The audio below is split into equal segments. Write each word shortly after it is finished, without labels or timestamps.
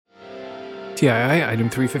TII Item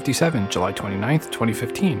 357, July 29th,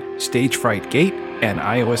 2015, StageFrightGate and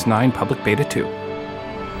iOS 9 Public Beta 2.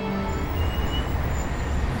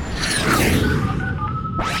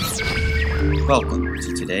 Welcome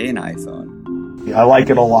to Today in iPhone. I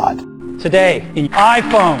like it a lot. Today in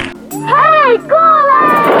iPhone. Hey, Google!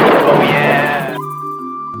 Oh yeah!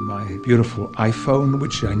 My beautiful iPhone,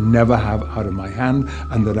 which I never have out of my hand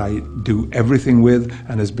and that I do everything with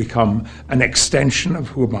and has become an extension of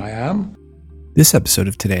who I am. This episode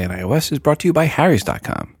of Today in iOS is brought to you by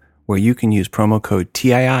Harrys.com, where you can use promo code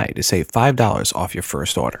TII to save $5 off your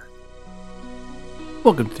first order.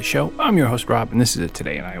 Welcome to the show. I'm your host, Rob, and this is a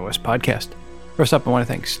Today in iOS podcast. First up, I want to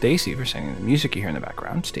thank Stacy for sending the music you hear in the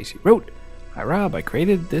background. Stacy wrote, "Hi Rob, I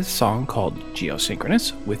created this song called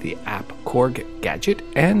Geosynchronous with the app Korg Gadget,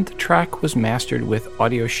 and the track was mastered with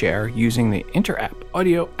Audio Share using the Inter-App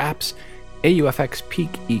Audio Apps AUFX Peak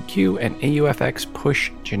EQ and AUFX Push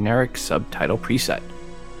Generic Subtitle preset.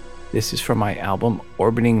 This is from my album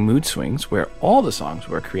Orbiting Mood Swings, where all the songs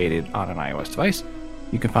were created on an iOS device.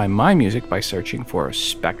 You can find my music by searching for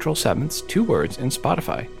Spectral Sevenths, 2 words, in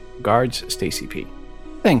Spotify. Regards, Stacy P."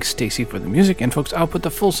 Thanks, Stacy, for the music, and folks, I'll put the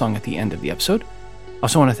full song at the end of the episode. I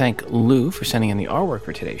also want to thank Lou for sending in the artwork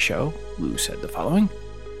for today's show. Lou said the following: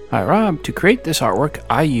 "Hi Rob, to create this artwork,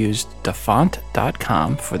 I used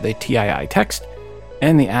dafont.com for the TII text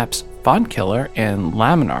and the apps Font Killer and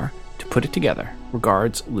Laminar to put it together.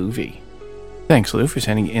 Regards, Lou V." Thanks, Lou, for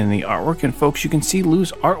sending in the artwork, and folks, you can see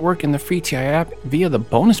Lou's artwork in the free TII app via the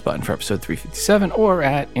bonus button for episode 357 or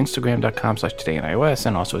at instagram.com/todayinios,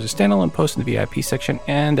 and also as a standalone post in the VIP section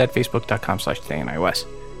and at facebook.com/todayinios.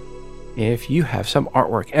 If you have some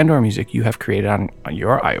artwork and or music you have created on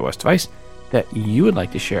your iOS device that you would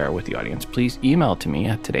like to share with the audience, please email it to me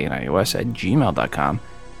at todayinios@gmail.com.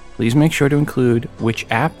 Please make sure to include which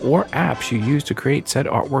app or apps you use to create said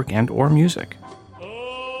artwork and or music.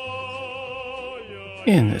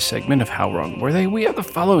 In this segment of How Wrong Were They, we have the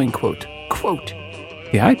following quote,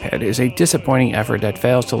 "The iPad is a disappointing effort that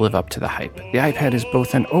fails to live up to the hype. The iPad is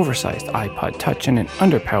both an oversized iPod Touch and an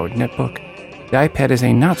underpowered netbook. The iPad is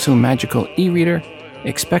a not-so-magical e-reader.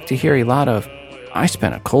 Expect to hear a lot of, 'I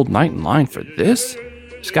spent a cold night in line for this?'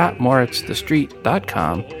 Scott Moritz,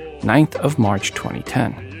 TheStreet.com, 9th of March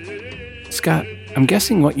 2010. Scott, I'm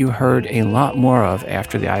guessing what you heard a lot more of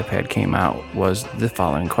after the iPad came out was the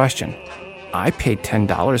following question. I paid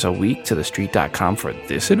 $10 a week to TheStreet.com for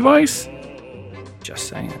this advice? Just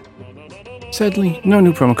saying. Sadly, no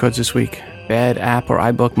new promo codes this week. Bad app or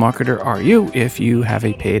iBook marketer are you if you have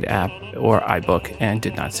a paid app or iBook and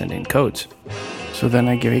did not send in codes. So then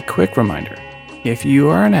I give a quick reminder. If you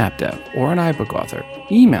are an app dev or an iBook author,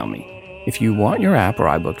 email me if you want your app or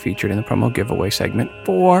iBook featured in the promo giveaway segment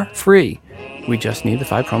for free. We just need the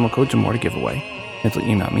 5 promo codes or more to give away.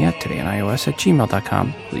 Simply email me at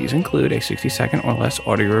todayinios@gmail.com. Please include a 60-second or less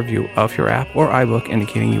audio review of your app or iBook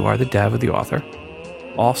indicating you are the dev or the author.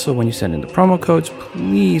 Also, when you send in the promo codes,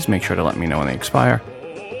 please make sure to let me know when they expire.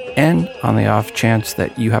 And on the off chance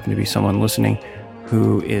that you happen to be someone listening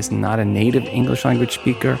who is not a native English language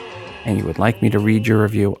speaker and you would like me to read your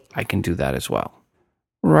review, I can do that as well.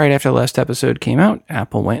 Right after the last episode came out,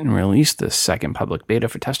 Apple went and released the second public beta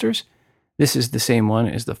for testers. This is the same one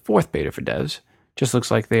as the 4th beta for devs. Just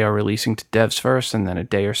looks like they are releasing to devs first and then a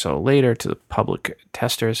day or so later to the public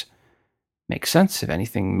testers. Makes sense. If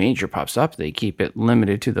anything major pops up, they keep it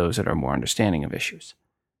limited to those that are more understanding of issues.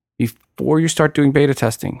 Before you start doing beta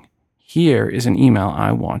testing, here is an email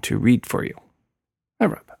I want to read for you. Hi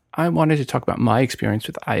Rob, I wanted to talk about my experience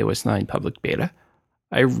with iOS 9 public beta.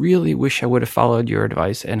 I really wish I would have followed your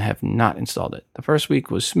advice and have not installed it. The first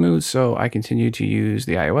week was smooth, so I continued to use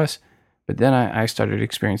the iOS, but then I started to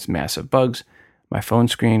experience massive bugs. My phone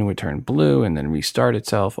screen would turn blue and then restart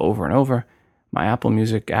itself over and over. My Apple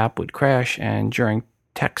Music app would crash, and during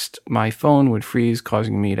text, my phone would freeze,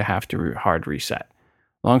 causing me to have to hard reset.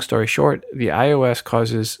 Long story short, the iOS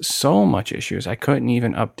causes so much issues, I couldn't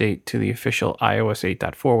even update to the official iOS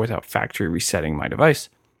 8.4 without factory resetting my device.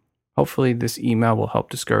 Hopefully, this email will help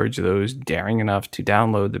discourage those daring enough to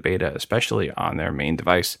download the beta, especially on their main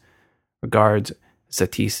device. Regards,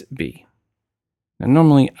 Zatis B." Now,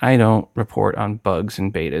 normally, I don't report on bugs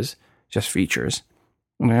and betas, just features.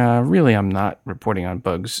 Really, I'm not reporting on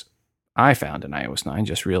bugs I found in iOS 9,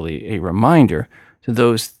 just really a reminder to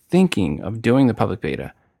those thinking of doing the public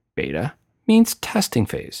beta. Beta means testing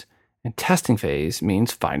phase, and testing phase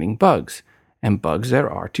means finding bugs, and bugs there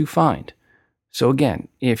are to find. So again,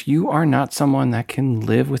 if you are not someone that can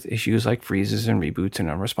live with issues like freezes and reboots and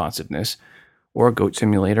unresponsiveness, or a Goat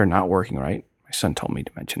Simulator not working right, my son told me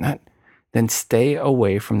to mention that, then stay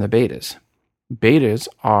away from the betas. Betas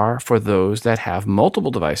are for those that have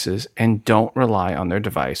multiple devices and don't rely on their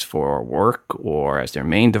device for work or as their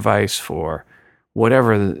main device for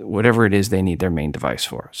whatever it is they need their main device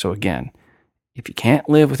for. So again, if you can't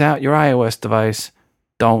live without your iOS device,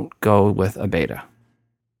 don't go with a beta.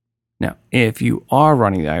 Now, if you are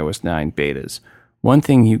running the iOS 9 betas, one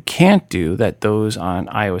thing you can't do that those on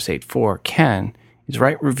iOS 8.4 can is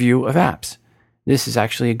write review of apps. This is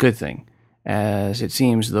actually a good thing, as it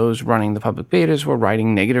seems those running the public betas were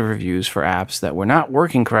writing negative reviews for apps that were not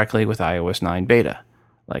working correctly with iOS 9 beta.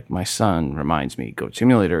 Like my son reminds me, Goat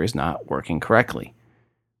Simulator is not working correctly,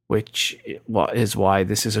 which is why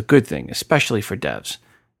this is a good thing, especially for devs.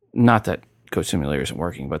 Not that Goat Simulator isn't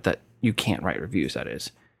working, but that you can't write reviews, that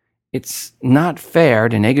is. It's not fair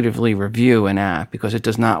to negatively review an app because it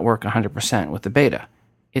does not work 100% with the beta.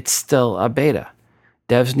 It's still a beta.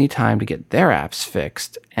 Devs need time to get their apps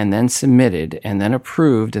fixed and then submitted and then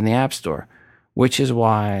approved in the App Store, which is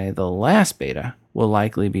why the last beta will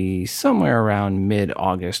likely be somewhere around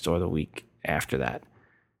mid-August or the week after that.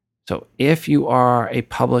 So if you are a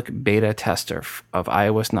public beta tester of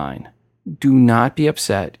iOS 9, do not be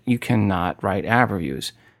upset you cannot write app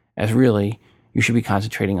reviews, as really you should be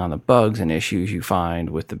concentrating on the bugs and issues you find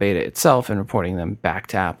with the beta itself and reporting them back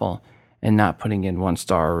to Apple and not putting in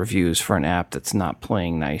 1-star reviews for an app that's not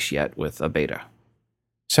playing nice yet with a beta.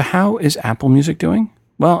 So how is Apple Music doing?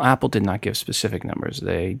 Well, Apple did not give specific numbers.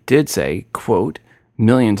 They did say, quote,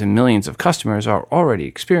 millions and millions of customers are already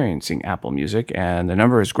experiencing Apple Music and the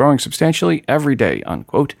number is growing substantially every day,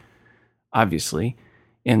 unquote. Obviously,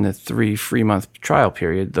 in the 3 free-month trial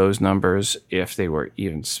period, those numbers, if they were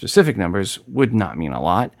even specific numbers, would not mean a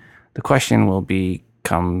lot. The question will be,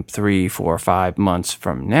 come 3, 4, 5 months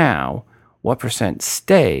from now, what %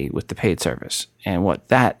 stay with the paid service and what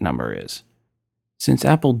that number is. Since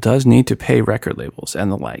Apple does need to pay record labels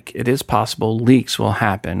and the like, it is possible leaks will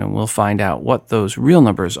happen and we'll find out what those real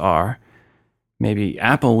numbers are. Maybe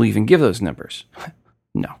Apple will even give those numbers.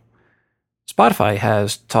 No. Spotify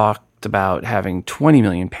has talked about having 20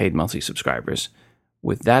 million paid monthly subscribers,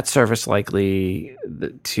 with that service likely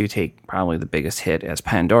to take probably the biggest hit, as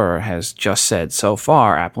Pandora has just said so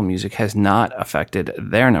far Apple Music has not affected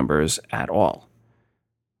their numbers at all.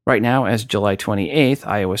 Right now, as July 28th,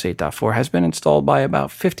 iOS 8.4 has been installed by about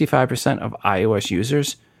 55% of iOS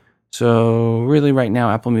users, so really right now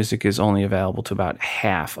Apple Music is only available to about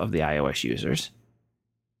half of the iOS users.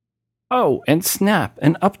 Oh, and snap,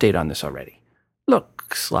 an update on this already.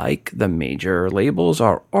 Looks like the major labels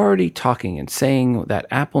are already talking and saying that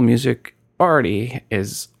Apple Music already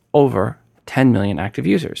is over 10 million active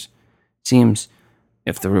users. Seems,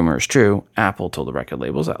 if the rumor is true, Apple told the record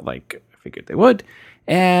labels that, I figured they would,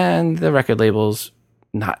 and the record labels,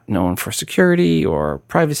 not known for security or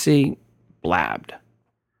privacy, blabbed.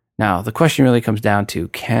 Now, the question really comes down to,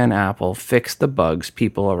 can Apple fix the bugs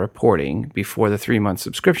people are reporting before the 3-month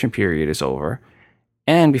subscription period is over,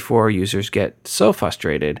 and before users get so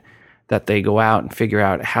frustrated that they go out and figure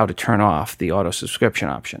out how to turn off the auto subscription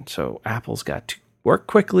option. So Apple's got to work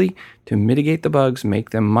quickly to mitigate the bugs, make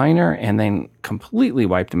them minor, and then completely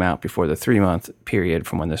wipe them out before the 3-month period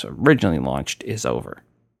from when this originally launched is over.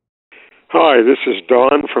 Hi, this is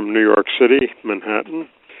Don from New York City, Manhattan,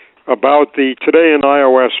 about the Today in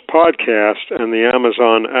iOS podcast and the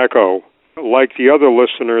Amazon Echo. Like the other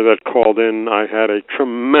listener that called in, I had a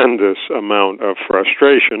tremendous amount of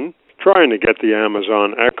frustration trying to get the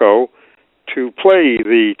Amazon Echo to play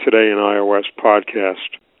the Today in iOS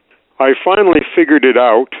podcast. I finally figured it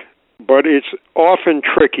out, but it's often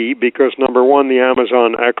tricky because, number one, the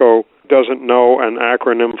Amazon Echo doesn't know an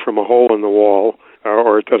acronym from a hole in the wall,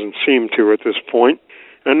 or it doesn't seem to at this point.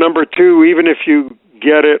 And number two, even if you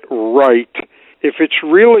get it right, if it's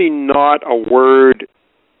really not a word,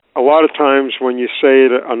 a lot of times when you say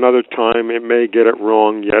it another time, it may get it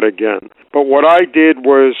wrong yet again. But what I did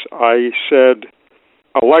was I said,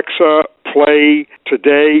 Alexa, play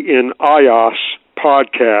Today in iOS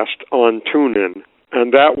podcast on TuneIn,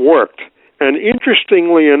 and that worked. And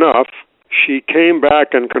interestingly enough, she came back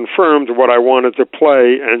and confirmed what I wanted to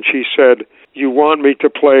play, and she said, you want me to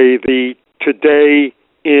play the Today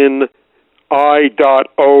in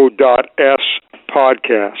I.O.S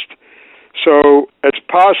podcast. So it's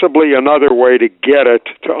possibly another way to get it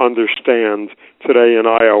to understand Today in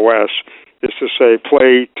iOS is to say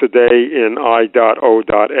play Today in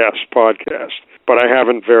I.O.S podcast. But I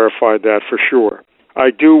haven't verified that for sure. I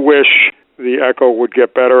do wish the Echo would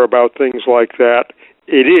get better about things like that.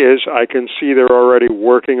 It is. I can see they're already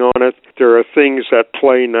working on it. There are things that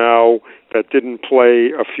play now that didn't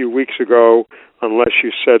play a few weeks ago unless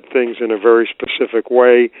you said things in a very specific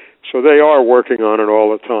way. So they are working on it all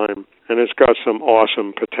the time. and it's got some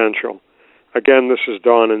awesome potential. Again, this is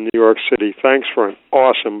Don in New York City. Thanks for an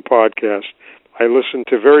awesome podcast. I listen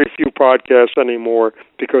to very few podcasts anymore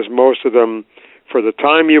because most of them, for the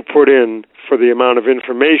time you put in, for the amount of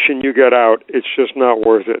information you get out, it's just not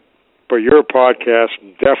worth it. But your podcast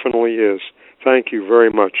definitely is. Thank you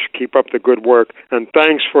very much. Keep up the good work, and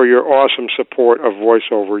thanks for your awesome support of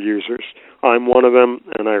voiceover users. I'm one of them,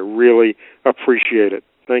 and I really appreciate it.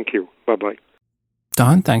 Thank you. Bye-bye.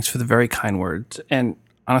 Don, thanks for the very kind words. And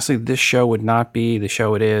honestly, this show would not be the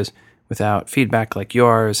show it is without feedback like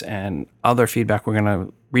yours and other feedback we're going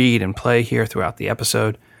to read and play here throughout the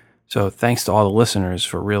episode. So thanks to all the listeners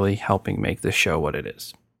for really helping make this show what it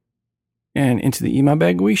is. And into the email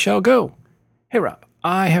bag we shall go. Hey, Rob.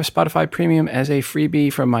 I have Spotify Premium as a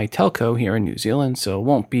freebie from my telco here in New Zealand, so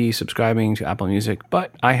won't be subscribing to Apple Music,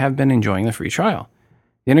 but I have been enjoying the free trial.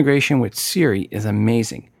 The integration with Siri is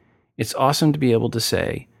amazing. It's awesome to be able to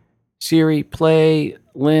say, Siri, play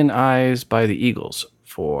Lynn Eyes by the Eagles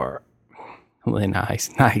for Lynn Eyes,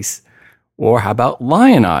 nice. Or how about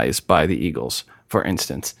Lion Eyes by the Eagles, for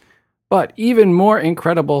instance. But even more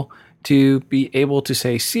incredible to be able to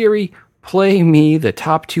say, Siri, play me the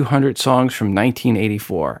top 200 songs from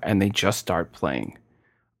 1984, and they just start playing.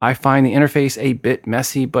 I find the interface a bit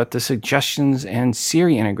messy, but the suggestions and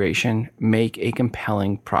Siri integration make a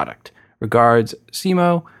compelling product. Regards,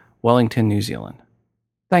 Simo, Wellington, New Zealand.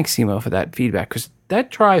 Thanks, Simo, for that feedback, because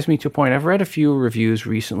that drives me to a point. I've read a few reviews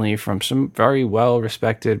recently from some very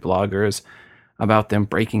well-respected bloggers about them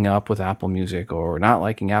breaking up with Apple Music or not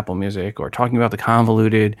liking Apple Music or talking about the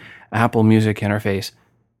convoluted Apple Music interface.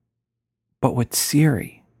 But with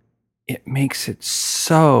Siri, it makes it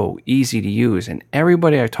so easy to use. And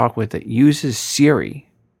everybody I talk with that uses Siri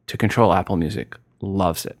to control Apple Music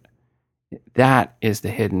loves it. That is the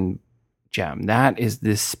hidden gem. That is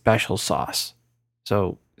this special sauce.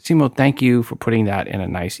 So, Simo, thank you for putting that in a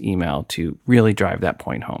nice email to really drive that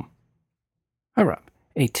point home. Hi, Rob.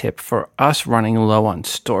 A tip for us running low on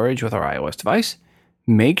storage with our iOS device.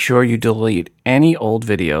 Make sure you delete any old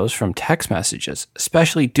videos from text messages,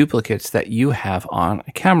 especially duplicates that you have on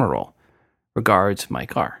a camera roll. Regards,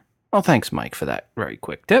 Mike R. Well, thanks, Mike, for that very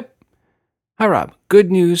quick tip. Hi, Rob.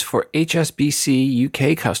 Good news for HSBC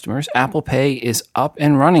UK customers. Apple Pay is up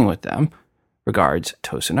and running with them. Regards,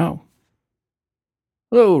 Tosino.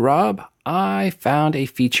 Hello, Rob. I found a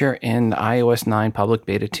feature in iOS 9 Public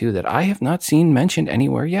Beta 2 that I have not seen mentioned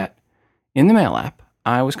anywhere yet. In the Mail app,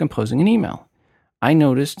 I was composing an email. I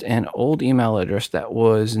noticed an old email address that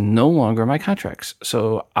was no longer in my contacts,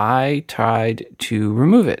 so I tried to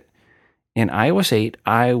remove it. In iOS 8,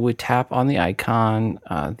 I would tap on the icon,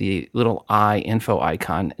 the little I info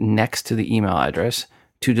icon next to the email address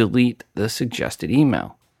to delete the suggested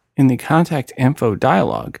email. In the contact info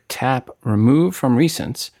dialog, tap remove from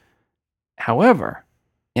recents. However,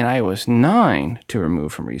 in iOS 9, to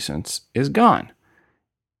remove from recents is gone.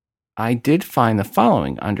 I did find the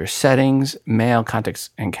following under Settings, Mail, Contacts,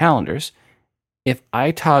 and Calendars. If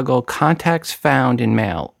I toggle Contacts Found in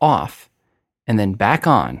Mail off and then back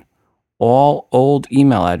on, all old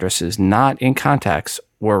email addresses not in contacts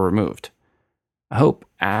were removed. I hope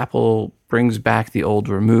Apple brings back the old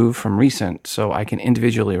remove from recent so I can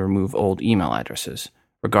individually remove old email addresses.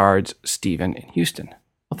 Regards, Stephen in Houston.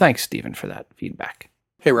 Well, thanks, Stephen, for that feedback.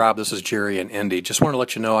 Hey, Rob, this is Jerry in Indy. Just wanted to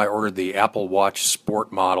let you know I ordered the Apple Watch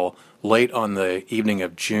Sport model late on the evening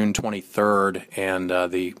of June 23rd, and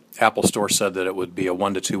the Apple Store said that it would be a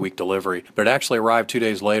 1 to 2 week delivery. But it actually arrived 2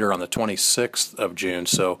 days later on the 26th of June,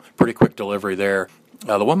 so pretty quick delivery there.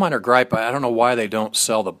 The one minor gripe, I don't know why they don't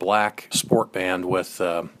sell the black sport band with,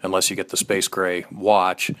 unless you get the space gray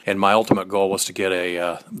watch. And my ultimate goal was to get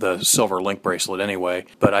the silver link bracelet anyway.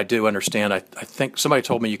 But I do understand. I think somebody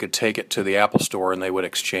told me you could take it to the Apple Store and they would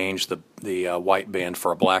exchange the white band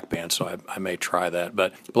for a black band. So I may try that.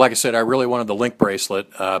 But like I said, I really wanted the link bracelet,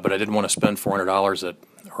 but I didn't want to spend $400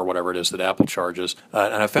 or whatever it is that Apple charges.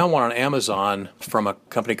 And I found one on Amazon from a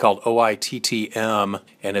company called OITTM,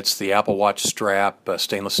 and it's the Apple Watch strap,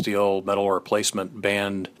 stainless steel metal replacement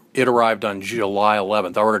band. It arrived on July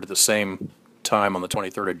 11th. I ordered it the same time on the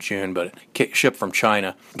 23rd of June, but it shipped from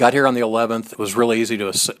China. Got here on the 11th. It was really easy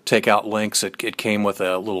to take out links. It came with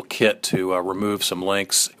a little kit to remove some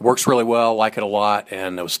links. It works really well, like it a lot,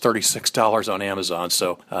 and it was $36 on Amazon,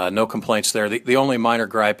 so no complaints there. The only minor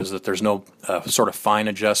gripe is that there's no sort of fine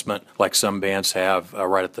adjustment like some bands have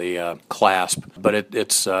right at the clasp, but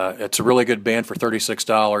it's a really good band for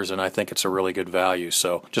 $36, and I think it's a really good value.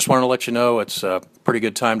 So just wanted to let you know it's a pretty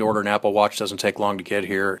good time to order an Apple Watch. Doesn't take long to get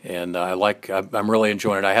here, and I like I'm really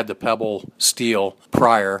enjoying it. I had the Pebble Steel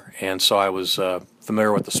prior, and so I was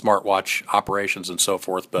familiar with the smartwatch operations and so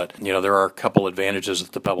forth. But there are a couple advantages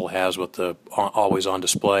that the Pebble has with the always on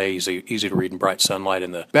display, easy to read in bright sunlight,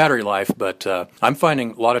 and the battery life. But I'm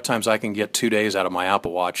finding a lot of times I can get 2 days out of my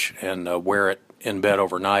Apple Watch and wear it in bed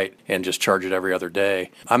overnight and just charge it every other day.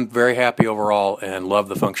 I'm very happy overall and love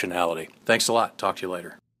the functionality. Thanks a lot. Talk to you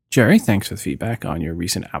later. Jerry, thanks for the feedback on your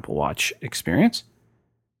recent Apple Watch experience.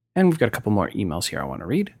 And we've got a couple more emails here I want to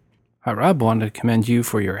read. Hi, Rob. Wanted to commend you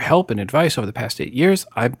for your help and advice over the past 8 years.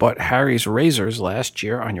 I bought Harry's razors last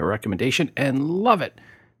year on your recommendation and love it.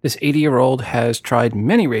 This 80-year-old has tried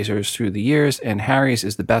many razors through the years, and Harry's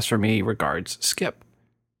is the best for me. Regards, Skip.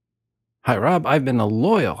 Hi, Rob. I've been a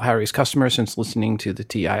loyal Harry's customer since listening to the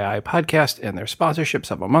TII podcast and their sponsorship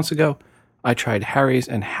several months ago. I tried Harry's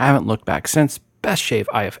and haven't looked back since. Best shave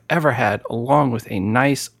I have ever had, along with a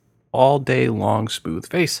nice all-day-long smooth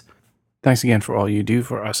face. Thanks again for all you do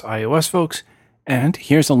for us iOS folks. And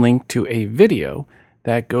here's a link to a video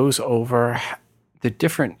that goes over the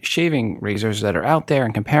different shaving razors that are out there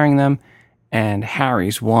and comparing them. And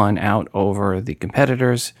Harry's won out over the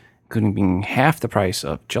competitors, including being half the price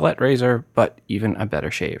of Gillette razor, but even a better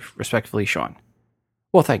shave. Respectfully, Sean.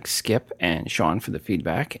 Well, thanks Skip and Sean for the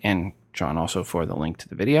feedback, and Sean also for the link to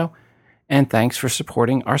the video. And thanks for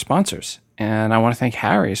supporting our sponsors. And I want to thank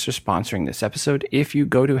Harry's for sponsoring this episode. If you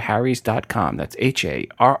go to harrys.com, that's HARRYS.com,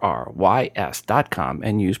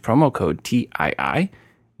 and use promo code TII,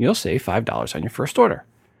 you'll save $5 on your first order.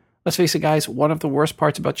 Let's face it, guys, one of the worst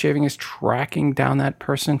parts about shaving is tracking down that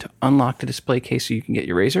person to unlock the display case so you can get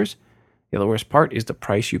your razors. The other worst part is the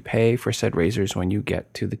price you pay for said razors when you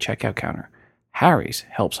get to the checkout counter. Harry's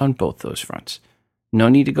helps on both those fronts. No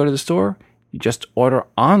need to go to the store. You just order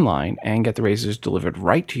online and get the razors delivered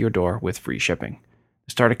right to your door with free shipping.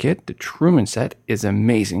 The starter kit, the Truman set, is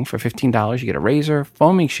amazing. For $15, you get a razor,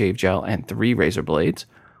 foaming shave gel, and 3 razor blades,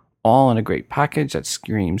 all in a great package that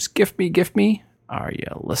screams, "Gift me, gift me." Are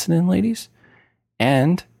you listening, ladies?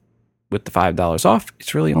 And with the $5 off,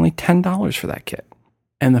 it's really only $10 for that kit.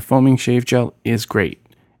 And the foaming shave gel is great.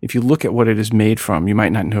 If you look at what it is made from, you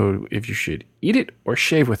might not know if you should eat it or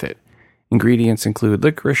shave with it. Ingredients include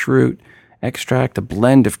licorice root extract, a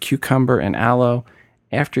blend of cucumber and aloe.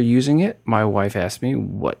 After using it, my wife asked me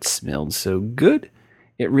what smelled so good.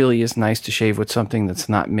 It really is nice to shave with something that's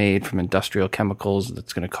not made from industrial chemicals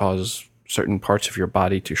that's going to cause certain parts of your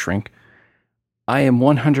body to shrink. I am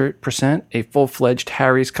 100% a full-fledged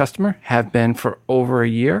Harry's customer, have been for over a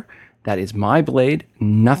year. That is my blade,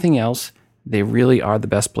 nothing else. They really are the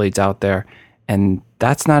best blades out there, and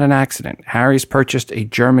that's not an accident. Harry's purchased a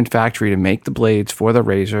German factory to make the blades for the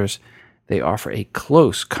razors. They offer a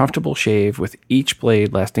close, comfortable shave with each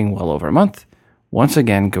blade lasting well over a month. Once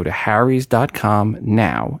again, go to harrys.com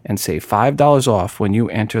now and save $5 off when you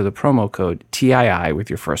enter the promo code TII with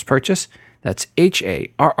your first purchase. That's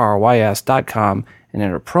HARRYS.com and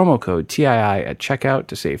enter promo code TII at checkout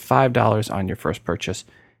to save $5 on your first purchase.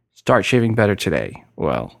 Start shaving better today.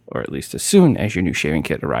 Well, or at least as soon as your new shaving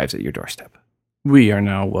kit arrives at your doorstep. We are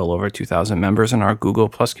now well over 2,000 members in our Google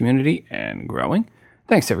Plus community and growing.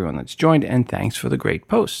 Thanks to everyone that's joined, and thanks for the great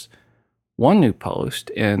posts. One new post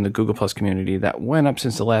in the Google Plus community that went up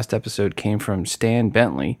since the last episode came from Stan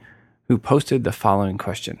Bentley, who posted the following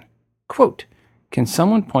question. Quote, "Can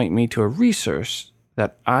someone point me to a resource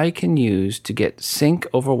that I can use to get sync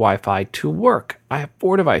over Wi-Fi to work? I have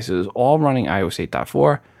 4 devices, all running iOS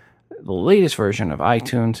 8.4, the latest version of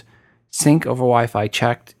iTunes, sync over Wi-Fi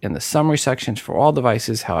checked in the summary sections for all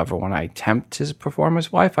devices. However, when I attempt to perform as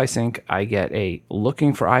Wi-Fi sync, I get a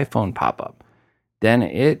looking for iPhone pop-up. Then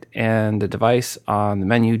it and the device on the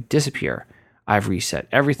menu disappear. I've reset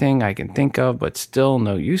everything I can think of, but still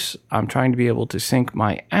no use. I'm trying to be able to sync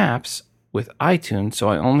my apps with iTunes, so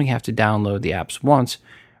I only have to download the apps once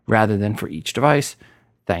rather than for each device.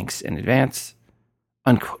 Thanks in advance."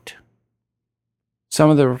 Unquote. Some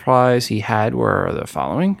of the replies he had were the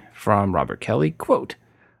following from Robert Kelly, quote,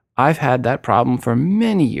 "I've had that problem for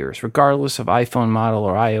many years, regardless of iPhone model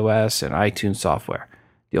or iOS and iTunes software.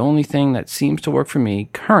 The only thing that seems to work for me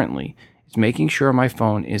currently is making sure my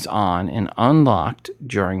phone is on and unlocked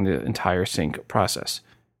during the entire sync process."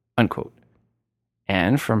 Unquote.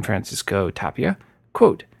 And from Francisco Tapia,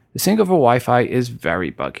 quote, "The sync over Wi-Fi is very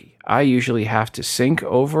buggy. I usually have to sync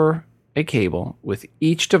over a cable with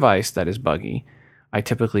each device that is buggy. I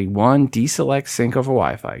typically 1, deselect sync over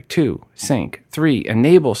Wi-Fi, 2, sync, 3,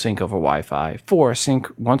 enable sync over Wi-Fi, 4, sync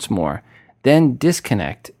once more, then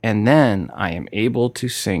disconnect, and then I am able to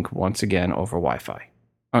sync once again over Wi-Fi."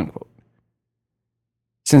 Unquote.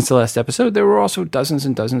 Since the last episode, there were also dozens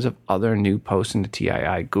and dozens of other new posts in the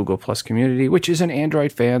TII Google Plus community, which is an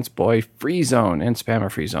Android fans boy free zone and spammer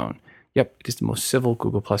free zone. Yep, it is the most civil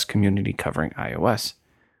Google Plus community covering iOS.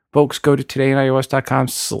 Folks, go to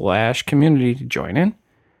todayinios.com/community to join in.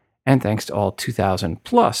 And thanks to all 2,000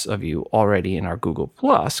 plus of you already in our Google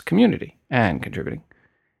Plus community and contributing.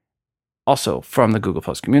 Also from the Google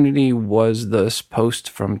Plus community was this post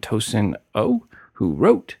from Tosin O, who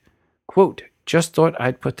wrote, quote, "Just thought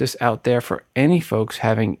I'd put this out there for any folks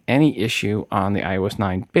having any issue on the iOS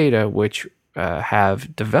 9 beta, which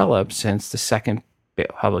have developed since the second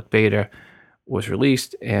public beta was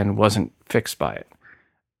released and wasn't fixed by it.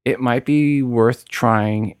 It might be worth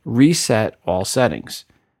trying reset all settings.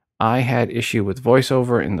 I had issue with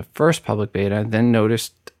VoiceOver in the first public beta, then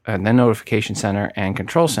Notification Center and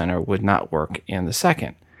Control Center would not work in the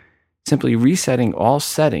second. Simply resetting all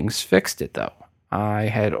settings fixed it though. I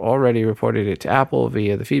had already reported it to Apple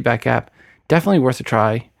via the feedback app. Definitely worth a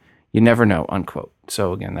try. You never know," unquote.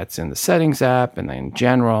 So again, that's in the settings app and then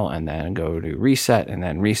general and then go to reset and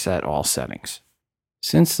then reset all settings.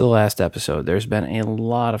 Since the last episode, there's been a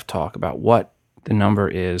lot of talk about what the number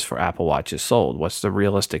is for Apple Watches sold. What's the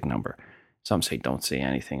realistic number? Some say don't say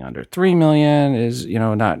anything under 3 million is,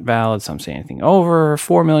 not valid. Some say anything over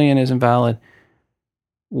 4 million isn't valid.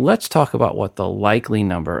 Let's talk about what the likely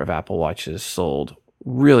number of Apple Watches sold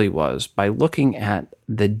really was by looking at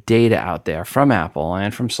the data out there from Apple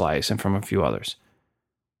and from Slice and from a few others.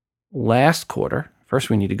 Last quarter, first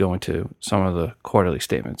we need to go into some of the quarterly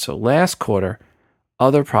statements. So last quarter,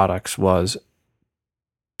 other products was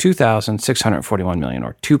 2,641 million,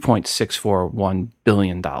 or $2.641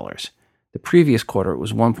 billion. The previous quarter, it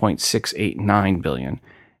was 1.689 billion,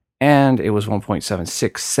 and it was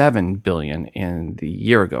 1.767 billion in the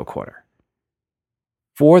year-ago quarter.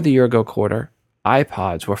 For the year-ago quarter,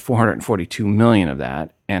 iPods were 442 million of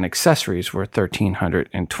that, and accessories were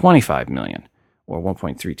 1,325 million, or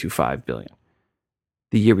 1.325 billion.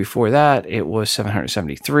 The year before that, it was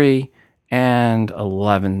 773 and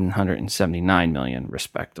 1,179 million,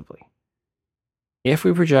 respectively. If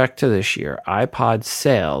we project to this year, iPod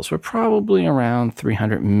sales were probably around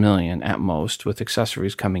 300 million at most, with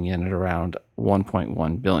accessories coming in at around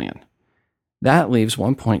 1.1 billion. That leaves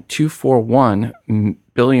 $1.241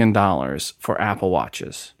 billion for Apple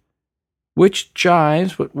Watches, which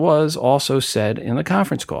jives what was also said in the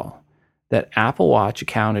conference call, that Apple Watch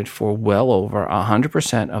accounted for well over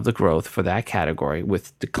 100% of the growth for that category,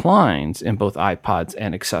 with declines in both iPods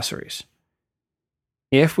and accessories.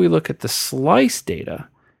 If we look at the Slice data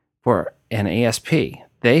for an ASP,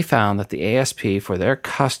 they found that the ASP for their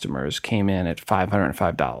customers came in at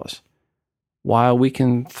 $505. While we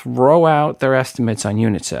can throw out their estimates on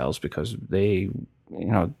unit sales because they're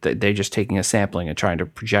just taking a sampling and trying to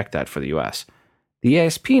project that for the US, the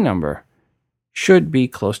ASP number should be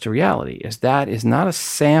close to reality, as that is not a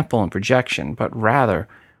sample and projection, but rather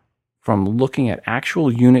from looking at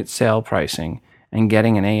actual unit sale pricing and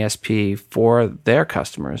getting an ASP for their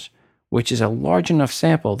customers, which is a large enough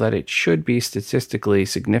sample that it should be statistically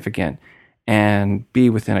significant and be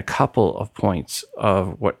within a couple of points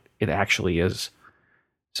of what it actually is.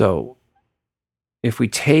 So if we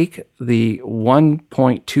take the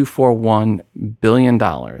 $1.241 billion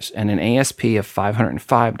and an ASP of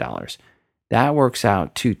 $505, that works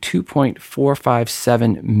out to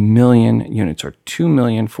 2.457 million units, or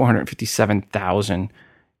 2,457,000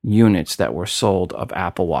 units that were sold of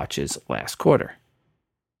Apple Watches last quarter.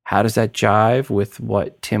 How does that jive with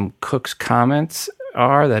what Tim Cook's comments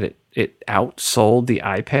are, that it outsold the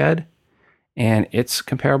iPad and its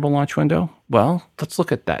comparable launch window? Well, let's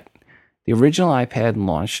look at that. The original iPad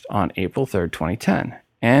launched on April 3rd, 2010,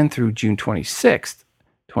 and through June 26th,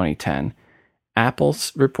 2010, Apple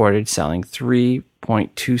reported selling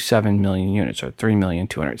 3.27 million units, or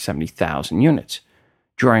 3,270,000 units,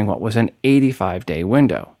 during what was an 85-day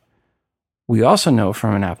window. We also know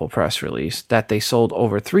from an Apple press release that they sold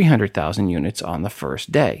over 300,000 units on the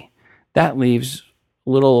first day. That leaves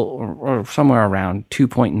little, or somewhere around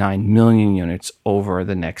 2.9 million units over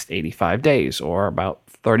the next 85 days, or about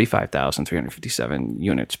 35,357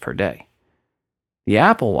 units per day. The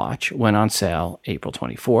Apple Watch went on sale April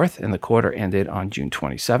 24th, and the quarter ended on June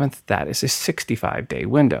 27th. That is a 65-day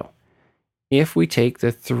window. If we take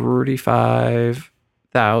the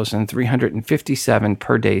 35,357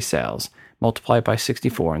 per day sales, multiply it by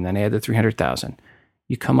 64, and then add the 300,000,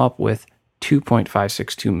 you come up with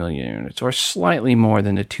 2.562 million units, or slightly more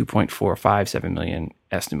than the 2.457 million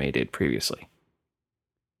estimated previously.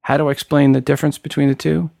 How do I explain the difference between the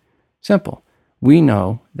two? Simple. We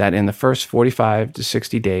know that in the first 45 to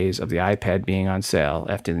 60 days of the iPad being on sale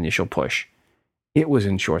after the initial push, it was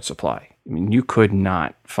in short supply. I mean, you could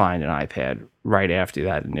not find an iPad right after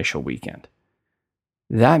that initial weekend.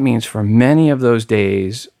 That means for many of those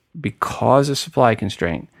days, because of supply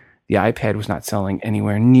constraint, the iPad was not selling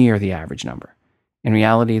anywhere near the average number. In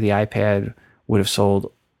reality, the iPad would have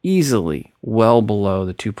sold easily well below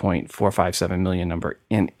the 2.457 million number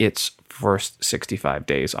in its first 65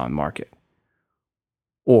 days on market.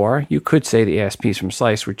 Or you could say the ASPs from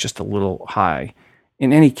Slice were just a little high.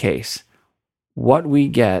 In any case, what we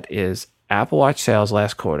get is Apple Watch sales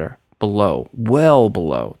last quarter well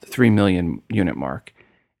below the 3 million unit mark,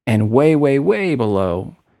 and way, way, way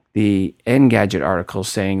below the Engadget article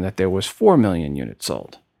saying that there was 4 million units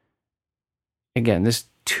sold. Again, this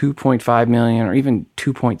 2.5 million or even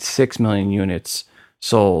 2.6 million units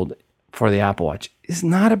sold for the Apple Watch is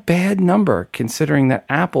not a bad number considering that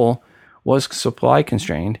Apple was supply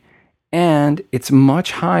constrained, and it's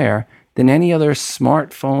much higher than any other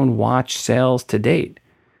smartphone watch sales to date.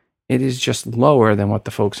 It is just lower than what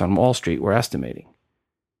the folks on Wall Street were estimating.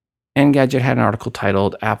 Engadget had an article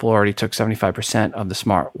titled, Apple already took 75% of the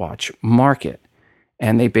smartwatch market,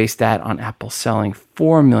 and they based that on Apple selling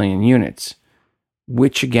 4 million units,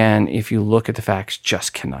 which again, if you look at the facts,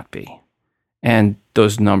 just cannot be. And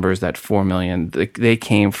those numbers, that 4 million, they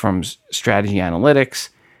came from Strategy Analytics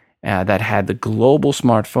that had the global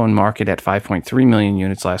smartphone market at 5.3 million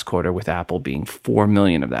units last quarter, with Apple being 4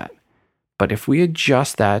 million of that. But if we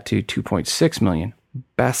adjust that to 2.6 million,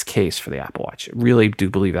 best case for the Apple Watch, I really do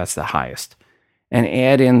believe that's the highest, and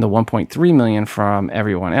add in the 1.3 million from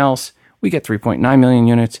everyone else, we get 3.9 million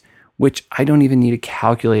units, which I don't even need a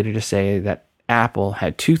calculator to say that Apple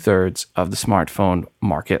had 2/3 of the smartphone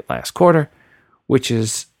market last quarter, which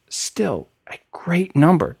is still a great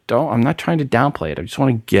number. I'm not trying to downplay it. I just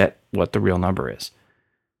want to get what the real number is.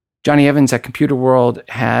 Johnny Evans at Computer World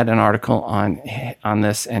had an article on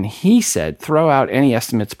this, and he said, throw out any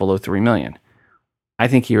estimates below 3 million. I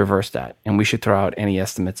think he reversed that, and we should throw out any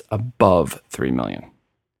estimates above 3 million.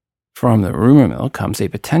 From the rumor mill comes a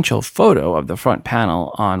potential photo of the front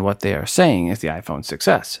panel on what they are saying is the iPhone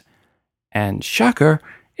 6S. And shocker,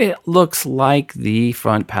 it looks like the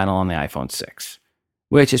front panel on the iPhone 6,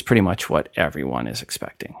 which is pretty much what everyone is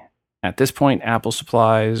expecting. At this point, Apple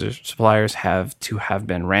suppliers have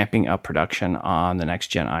been ramping up production on the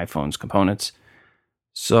next-gen iPhone's components.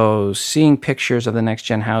 So seeing pictures of the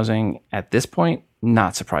next-gen housing at this point,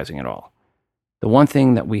 not surprising at all. The one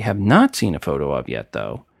thing that we have not seen a photo of yet,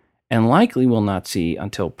 though, and likely will not see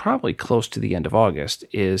until probably close to the end of August,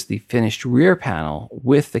 is the finished rear panel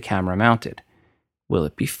with the camera mounted. Will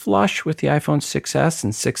it be flush with the iPhone 6S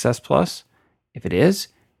and 6S Plus? If it is,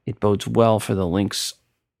 it bodes well for the Lynx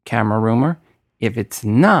camera rumor. If it's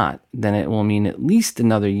not, then it will mean at least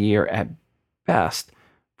another year at best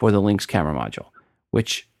for the Lynx camera module,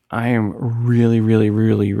 which I am really, really,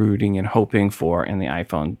 really rooting and hoping for in the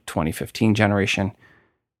iPhone 2015 generation.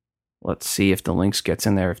 Let's see if the Lynx gets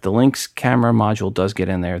in there. If the Lynx camera module does get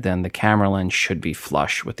in there, then the camera lens should be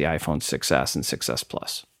flush with the iPhone 6S and 6S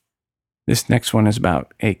Plus. This next one is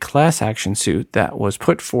about a class action suit that was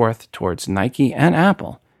put forth towards Nike and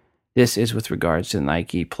Apple. This is with regards to the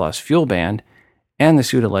Nike Plus Fuel Band, and the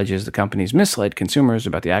suit alleges the companies misled consumers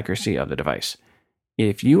about the accuracy of the device.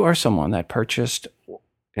 If you are someone that purchased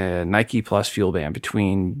a Nike Plus Fuel Band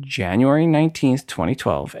between January 19th,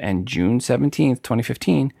 2012 and June 17th,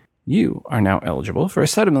 2015, you are now eligible for a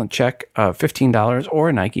settlement check of $15 or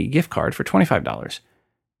a Nike gift card for $25.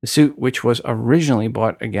 The suit, which was originally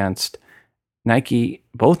bought against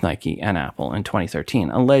both Nike and Apple in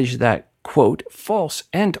 2013, alleged that, quote, false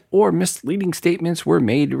and or misleading statements were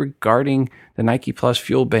made regarding the Nike Plus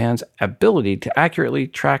Fuel Band's ability to accurately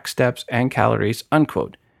track steps and calories,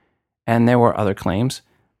 unquote. And there were other claims,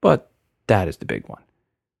 but that is the big one.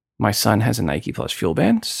 My son has a Nike Plus Fuel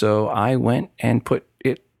Band, so I went and put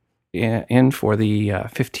it in for the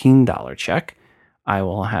 $15 check. I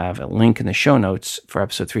will have a link in the show notes for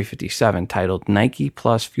episode 357 titled Nike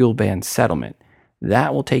Plus Fuel Band Settlement.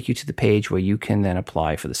 That will take you to the page where you can then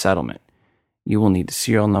apply for the settlement. You will need the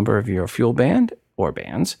serial number of your fuel band or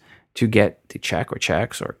bands to get the check or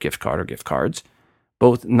checks or gift card or gift cards.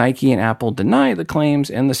 Both Nike and Apple deny the claims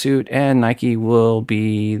in the suit, and Nike will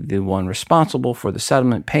be the one responsible for the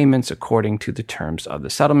settlement payments according to the terms of the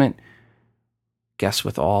settlement. Guess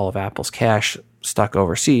with all of Apple's cash stuck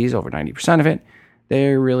overseas, over 90% of it,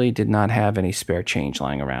 they really did not have any spare change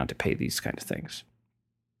lying around to pay these kind of things.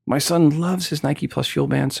 My son loves his Nike Plus Fuel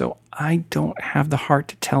Band, so I don't have the heart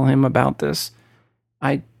to tell him about this.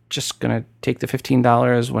 I just going to take the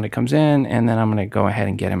 $15 when it comes in, and then I'm going to go ahead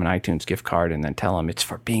and get him an iTunes gift card and then tell him it's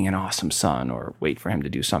for being an awesome son, or wait for him to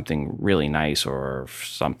do something really nice or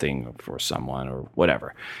something for someone or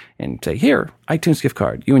whatever. And say, here, iTunes gift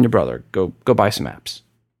card, you and your brother, go buy some apps.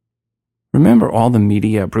 Remember all the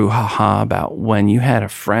media brouhaha about when you had a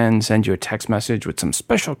friend send you a text message with some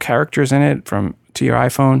special characters in it to your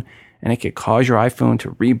iPhone, and it could cause your iPhone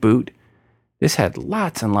to reboot? This had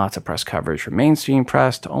lots and lots of press coverage from mainstream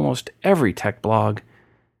press to almost every tech blog.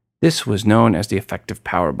 This was known as the effective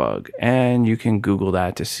power bug, and you can Google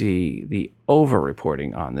that to see the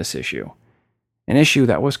over-reporting on this issue. An issue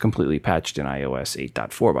that was completely patched in iOS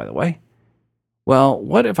 8.4, by the way. Well,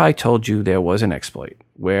 what if I told you there was an exploit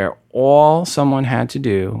where all someone had to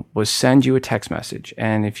do was send you a text message,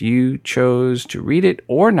 and if you chose to read it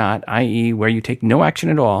or not, i.e. where you take no action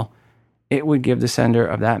at all, it would give the sender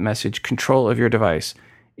of that message control of your device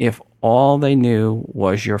if all they knew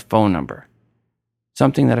was your phone number.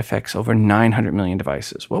 Something that affects over 900 million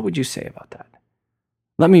devices. What would you say about that?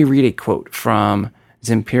 Let me read a quote from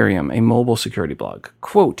Zimperium, a mobile security blog.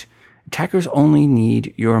 Quote, attackers only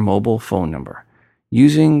need your mobile phone number,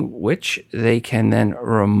 using which they can then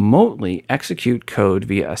remotely execute code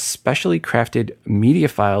via a specially crafted media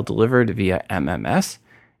file delivered via MMS.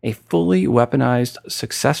 A fully weaponized,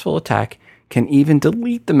 successful attack can even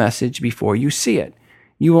delete the message before you see it.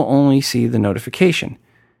 You will only see the notification.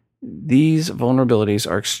 These vulnerabilities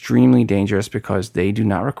are extremely dangerous because they do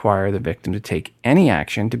not require the victim to take any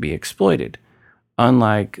action to be exploited.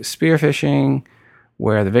 Unlike spear phishing,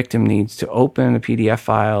 where the victim needs to open a PDF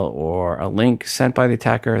file or a link sent by the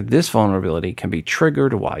attacker, this vulnerability can be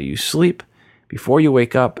triggered while you sleep. Before you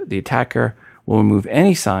wake up, the attacker will remove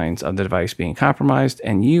any signs of the device being compromised,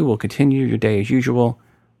 and you will continue your day as usual,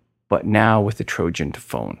 but now with the Trojan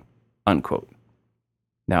phone, unquote.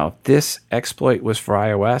 Now, if this exploit was for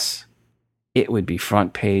iOS, it would be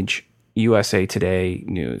front page USA Today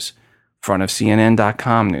news, front of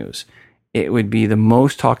CNN.com news. It would be the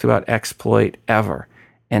most talked about exploit ever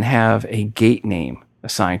and have a gate name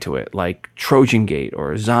assigned to it, like TrojanGate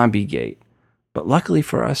or ZombieGate. But luckily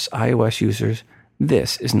for us iOS users,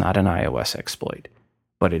 this is not an iOS exploit,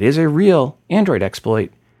 but it is a real Android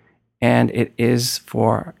exploit, and it is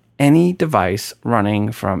for any device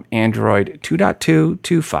running from Android 2.2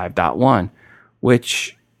 to 5.1,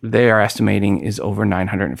 which they are estimating is over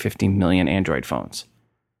 950 million Android phones.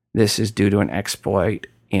 This is due to an exploit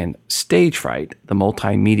in StageFright, the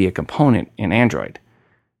multimedia component in Android.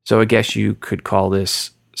 So I guess you could call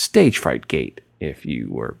this StageFrightGate if you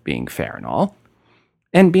were being fair and all.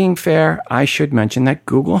 And being fair, I should mention that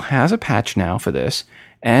Google has a patch now for this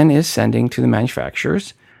and is sending to the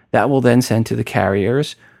manufacturers that will then send to the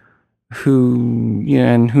carriers who,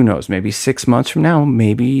 and who knows, maybe 6 months from now,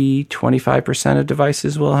 maybe 25% of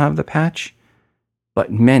devices will have the patch,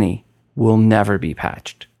 but many will never be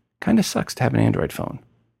patched. Kind of sucks to have an Android phone.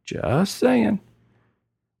 Just saying.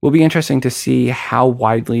 Will be interesting to see how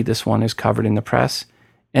widely this one is covered in the press.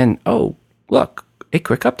 And oh, look, a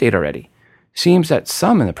quick update already. Seems that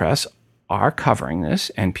some in the press are covering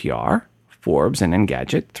this. NPR, Forbes, and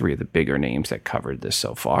Engadget, three of the bigger names that covered this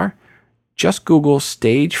so far. Just Google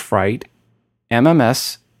StageFright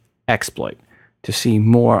MMS exploit to see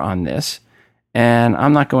more on this. And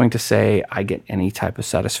I'm not going to say I get any type of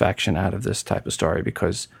satisfaction out of this type of story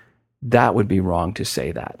because that would be wrong to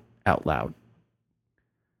say that out loud.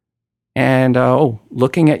 And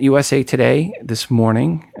looking at USA Today this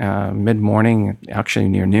morning, mid-morning, actually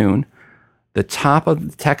near noon, the top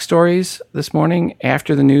of the tech stories this morning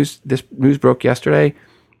after this news broke yesterday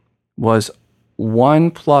was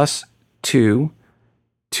OnePlus 2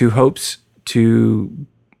 hopes to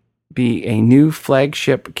be a new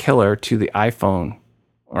flagship killer to the iPhone,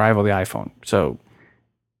 rival the iPhone. So,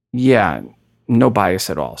 yeah, no bias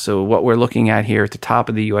at all. So what we're looking at here at the top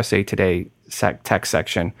of the USA Today tech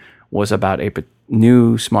section was about a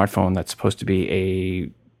new smartphone that's supposed to be a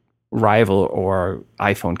rival or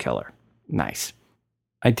iPhone killer. Nice.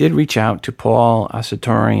 I did reach out to Paul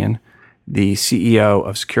Asatorian, the CEO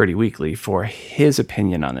of Security Weekly, for his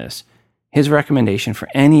opinion on this. His recommendation for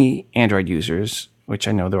any Android users, which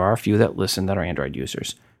I know there are a few that listen that are Android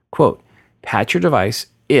users, quote, patch your device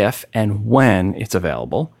if and when it's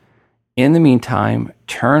available. In the meantime,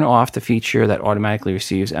 turn off the feature that automatically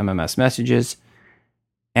receives MMS messages,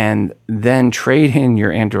 and then trade in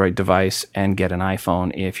your Android device and get an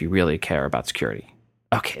iPhone if you really care about security.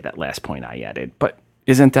 Okay, that last point I added, but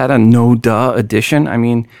isn't that a no-duh addition? I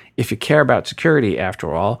mean, if you care about security,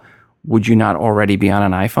 after all, would you not already be on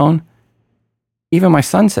an iPhone? Even my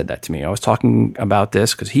son said that to me. I was talking about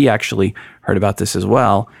this because he actually heard about this as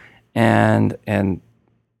well, and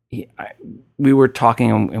we were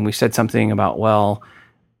talking and we said something about, well,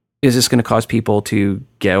 is this going to cause people to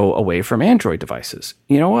go away from Android devices?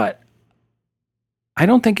 You know what? I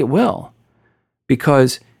don't think it will,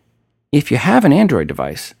 because if you have an Android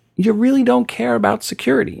device, you really don't care about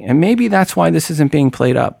security. And maybe that's why this isn't being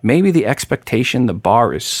played up. Maybe the expectation, the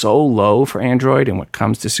bar is so low for Android and when it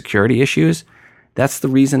comes to security issues. That's the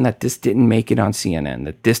reason that this didn't make it on CNN,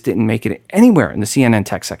 that this didn't make it anywhere in the CNN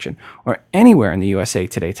tech section or anywhere in the USA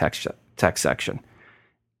Today tech section,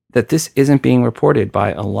 that this isn't being reported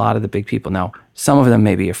by a lot of the big people. Now, some of them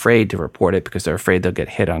may be afraid to report it because they're afraid they'll get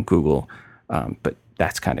hit on Google, but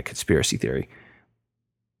that's kind of conspiracy theory.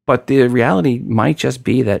 But the reality might just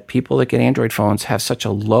be that people that get Android phones have such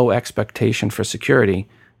a low expectation for security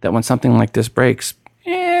that when something like this breaks,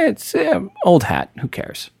 it's old hat. Who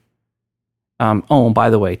cares? By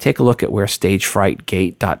the way, take a look at where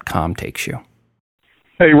StageFrightGate.com takes you.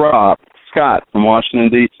 Hey, Rob. Scott from Washington,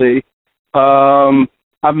 D.C.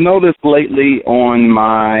 I've noticed lately on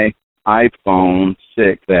my iPhone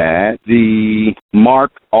 6 that the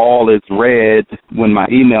mark all is red when my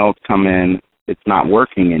emails come in. It's not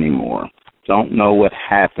working anymore. Don't know what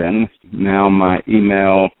happened. Now my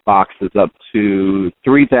email box is up to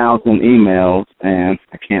 3,000 emails, and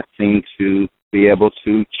I can't seem to be able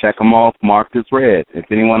to check them off marked as red. If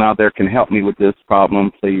anyone out there can help me with this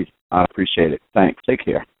problem, please, I appreciate it. Thanks. Take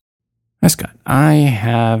care. Hi, Scott. I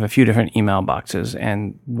have a few different email boxes,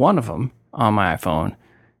 and one of them on my iPhone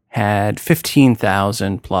had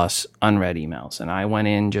 15,000 plus unread emails. And I went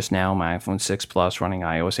in just now, my iPhone 6 Plus running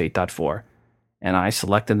iOS 8.4, and I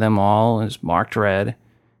selected them all as marked red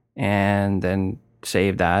and then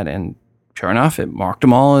saved that. And sure enough, it marked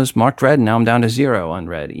them all as marked red. And now I'm down to 0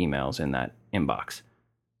 unread emails in that inbox.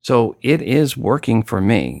 So it is working for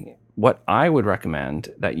me. What I would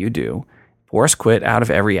recommend that you do, force quit out of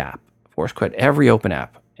every app, force quit every open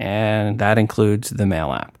app, and that includes the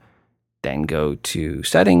Mail app. Then go to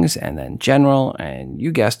settings and then general, and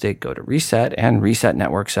you guessed it, go to reset and reset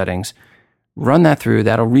network settings. Run that through,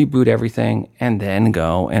 that'll reboot everything, and then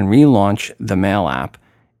go and relaunch the Mail app.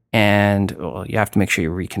 And you have to make sure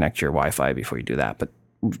you reconnect your Wi-Fi before you do that, but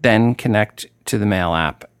then connect to the Mail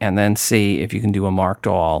app and then see if you can do a marked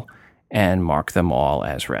all and mark them all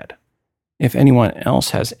as red. If anyone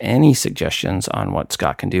else has any suggestions on what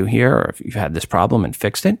Scott can do here, or if you've had this problem and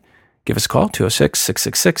fixed it, give us a call,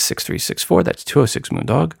 206-666-6364. That's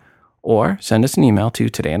 206-MoonDog. Or send us an email to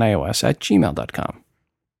todayinios@gmail.com.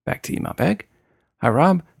 Back to the email bag. Hi,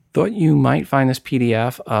 Rob. Thought you might find this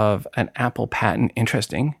PDF of an Apple patent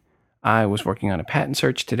interesting. I was working on a patent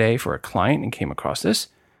search today for a client and came across this.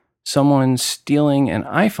 Someone stealing an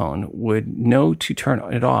iPhone would know to turn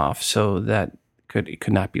it off so that it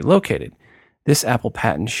could not be located. This Apple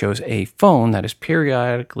patent shows a phone that is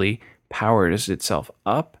periodically powers itself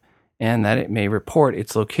up and that it may report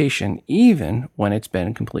its location even when it's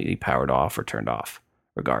been completely powered off or turned off.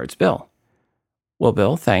 Regards, Bill. Well,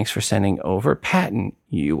 Bill, thanks for sending over patent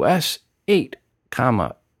US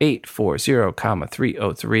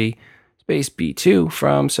 8,840,303 space B2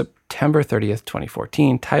 from September 30th,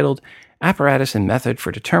 2014, titled Apparatus and Method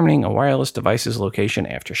for Determining a Wireless Device's Location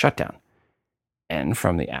After Shutdown. And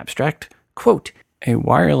from the abstract, quote, a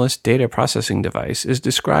wireless data processing device is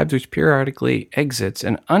described which periodically exits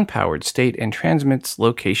an unpowered state and transmits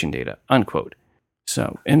location data, unquote.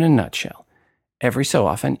 So, in a nutshell, every so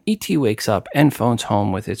often, ET wakes up and phones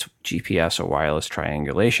home with its GPS or wireless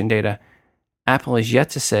triangulation data. Apple is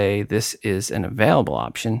yet to say this is an available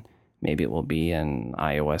option. Maybe it will be in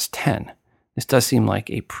iOS 10. This does seem like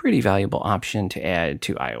a pretty valuable option to add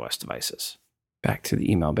to iOS devices. Back to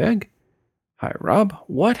the email bag. Hi, Rob.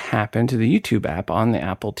 What happened to the YouTube app on the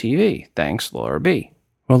Apple TV? Thanks, Laura B.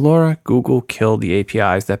 Well, Laura, Google killed the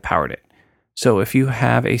APIs that powered it. So if you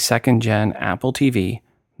have a second-gen Apple TV,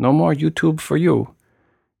 no more YouTube for you.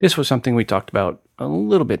 This was something we talked about a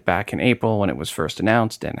little bit back in April when it was first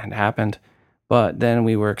announced and had happened. But then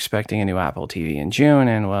we were expecting a new Apple TV in June,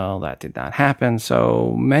 and well, that did not happen.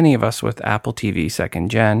 So many of us with Apple TV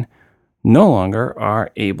second gen no longer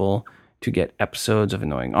are able to get episodes of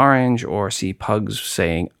Annoying Orange or see pugs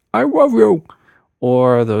saying, I love you,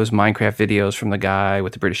 or those Minecraft videos from the guy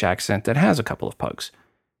with the British accent that has a couple of pugs.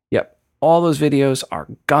 Yep, all those videos are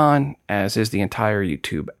gone, as is the entire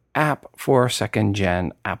YouTube app for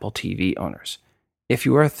second-gen Apple TV owners. If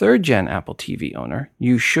you are a third-gen Apple TV owner,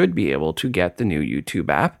 you should be able to get the new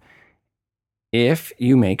YouTube app if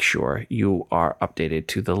you make sure you are updated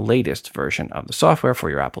to the latest version of the software for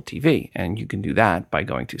your Apple TV. And you can do that by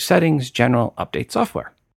going to Settings, General, Update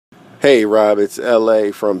Software. Hey, Rob, it's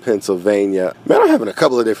L.A. from Pennsylvania. Man, I'm having a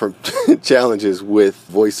couple of different challenges with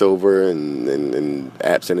VoiceOver and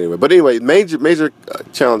apps anyway. But anyway, major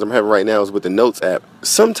challenge I'm having right now is with the Notes app.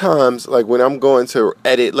 Sometimes, like when I'm going to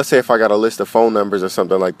edit, let's say if I got a list of phone numbers or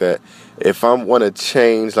something like that, if I want to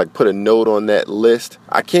change, like put a note on that list,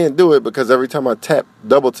 I can't do it because every time I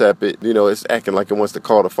double tap it, it's acting like it wants to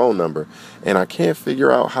call the phone number. And I can't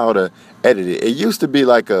figure out how to edit it. It used to be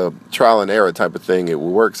like a trial and error type of thing. It will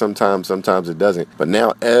work sometimes it doesn't. But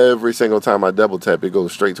now every single time I double tap, it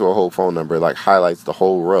goes straight to a whole phone number. It like highlights the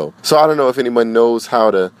whole row. So I don't know if anyone knows how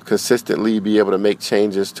to consistently be able to make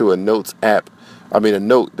changes to a Notes app. I mean, a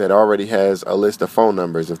note that already has a list of phone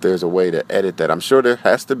numbers, if there's a way to edit that. I'm sure there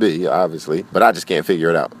has to be, obviously, but I just can't figure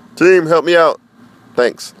it out. Team, help me out.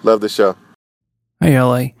 Thanks. Love the show. Hey,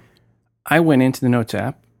 LA. I went into the Notes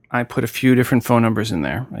app. I put a few different phone numbers in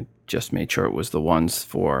there. I just made sure it was the ones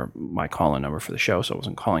for my call-in number for the show, so I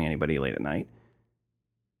wasn't calling anybody late at night.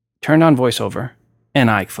 Turned on VoiceOver,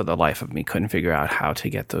 and I, for the life of me, couldn't figure out how to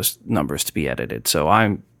get those numbers to be edited. So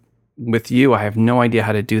I'm with you. I have no idea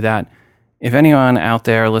how to do that. If anyone out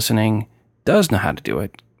there listening does know how to do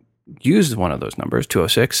it, use one of those numbers,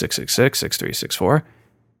 206-666-6364.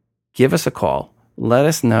 Give us a call. Let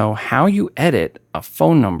us know how you edit a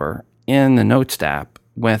phone number in the Notes app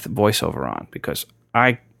with VoiceOver on, because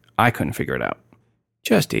I couldn't figure it out.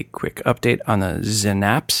 Just a quick update on the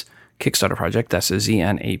Zanaps Kickstarter project. That's a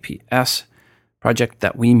ZNAPS project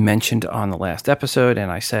that we mentioned on the last episode,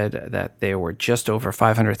 and I said that they were just over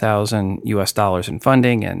 $500,000 in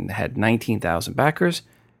funding and had 19,000 backers.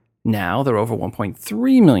 Now they're over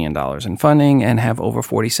 $1.3 million in funding and have over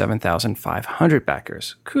 47,500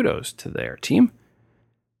 backers. Kudos to their team.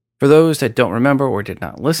 For those that don't remember or did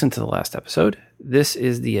not listen to the last episode, this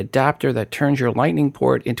is the adapter that turns your Lightning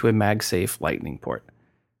port into a MagSafe Lightning port.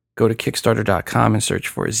 Go to Kickstarter.com and search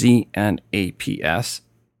for ZNAPS.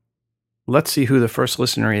 Let's see who the first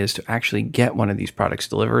listener is to actually get one of these products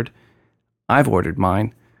delivered. I've ordered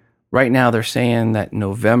mine. Right now they're saying that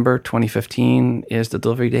November 2015 is the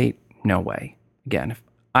delivery date. No way. Again, if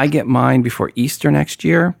I get mine before Easter next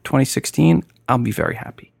year, 2016, I'll be very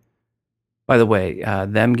happy. By the way,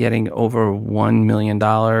 them getting over $1 million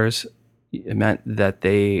meant that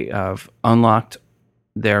they have unlocked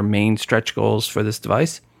their main stretch goals for this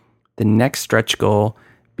device. The next stretch goal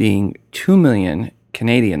being 2 million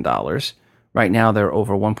Canadian dollars. Right now, they're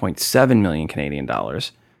over 1.7 million Canadian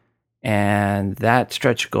dollars. And that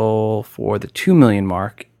stretch goal for the 2 million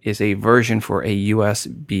mark is a version for a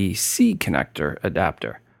USB-C connector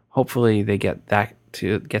adapter. Hopefully, they get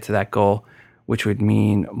to that goal, which would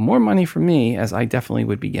mean more money for me, as I definitely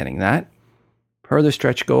would be getting that. Per the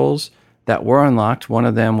stretch goals that were unlocked, one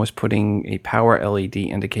of them was putting a power LED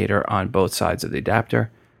indicator on both sides of the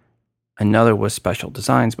adapter. Another was special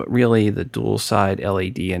designs, but really the dual side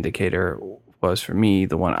LED indicator was, for me,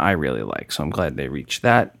 the one I really like. So I'm glad they reached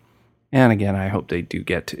that. And again, I hope they do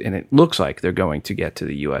get to, and it looks like they're going to get to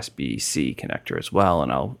the USB-C connector as well,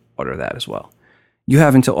 and I'll order that as well. You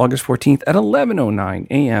have until August 14th at 11:09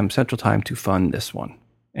 a.m. Central Time to fund this one.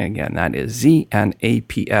 And again, that is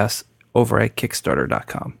ZNAPS over at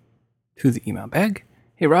Kickstarter.com. To the email bag.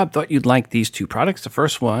 Hey, Rob, thought you'd like these two products. The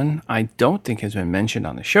first one I don't think has been mentioned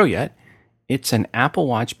on the show yet. It's an Apple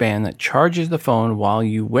Watch band that charges the phone while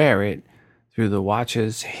you wear it through the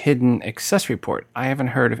watch's hidden accessory port. I haven't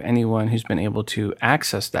heard of anyone who's been able to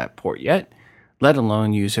access that port yet, let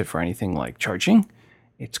alone use it for anything like charging.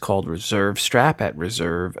 It's called Reserve Strap at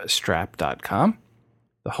reservestrap.com.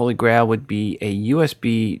 The Holy Grail would be a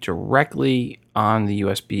USB directly on the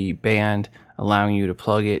USB band, allowing you to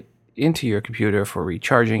plug it into your computer for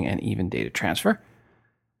recharging and even data transfer.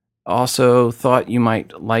 Also thought you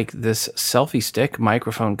might like this selfie stick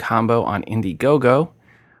microphone combo on Indiegogo.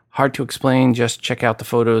 Hard to explain, just check out the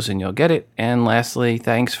photos and you'll get it. And lastly,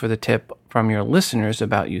 thanks for the tip from your listeners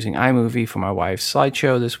about using iMovie for my wife's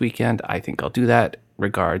slideshow this weekend. I think I'll do that.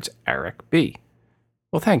 Regards, Eric B.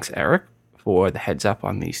 Well, thanks, Eric, for the heads up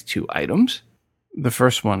on these two items. The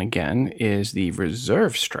first one, again, is the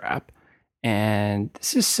Reserve Strap. And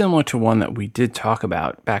this is similar to one that we did talk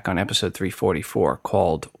about back on episode 344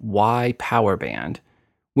 called Why Power Band,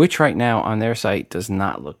 which right now on their site does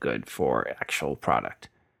not look good for actual product,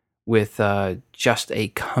 with just a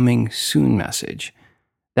coming soon message.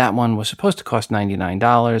 That one was supposed to cost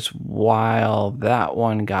 $99. While that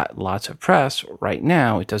one got lots of press, right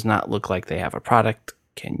now it does not look like they have a product.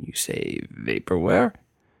 Can you say vaporware?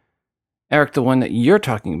 Eric, the one that you're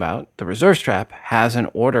talking about, the Reserve Strap, has an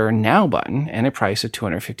order now button and a price of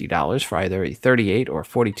 $250 for either a 38 or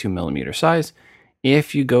 42 millimeter size.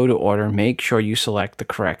 If you go to order, make sure you select the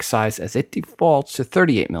correct size as it defaults to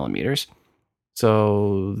 38 millimeters.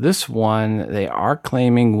 So this one, they are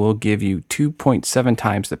claiming will give you 2.7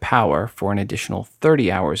 times the power for an additional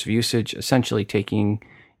 30 hours of usage, essentially taking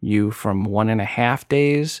you from 1.5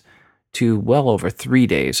 days to well over 3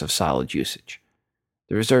 days of solid usage.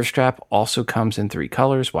 The reserve strap also comes in 3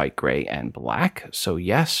 colors, white, gray, and black. So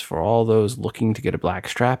yes, for all those looking to get a black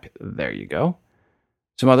strap, there you go.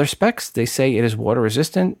 Some other specs, they say it is water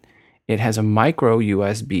resistant. It has a micro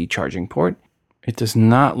USB charging port. It does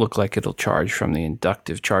not look like it'll charge from the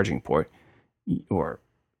inductive charging port or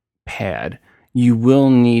pad. You will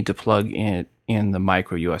need to plug in the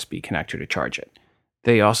micro USB connector to charge it.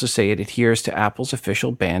 They also say it adheres to Apple's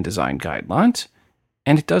official band design guidelines,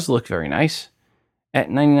 and it does look very nice. At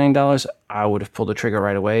 $99, I would have pulled the trigger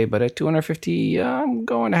right away, but at $250, I'm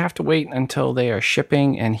going to have to wait until they are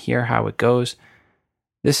shipping and hear how it goes.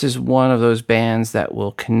 This is one of those bands that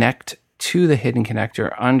will connect to the hidden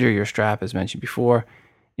connector under your strap, as mentioned before.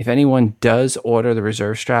 If anyone does order the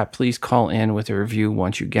reserve strap, please call in with a review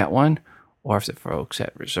once you get one. Or if the folks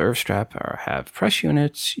at Reserve Strap or have press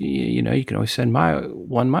units, you can always send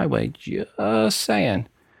one my way. Just saying.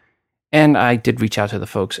 And I did reach out to the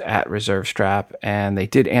folks at Reserve Strap, and they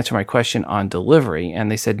did answer my question on delivery, and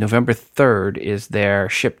they said November 3rd is their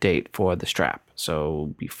ship date for the strap,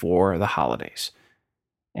 so before the holidays.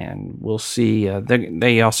 And we'll see.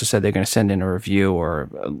 They also said they're going to send in a review or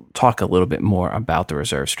talk a little bit more about the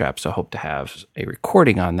Reserve Strap, so I hope to have a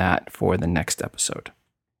recording on that for the next episode.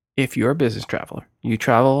 If you're a business traveler, you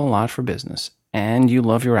travel a lot for business, and you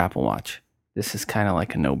love your Apple Watch, this is kind of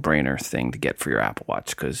like a no-brainer thing to get for your Apple Watch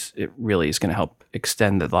because it really is going to help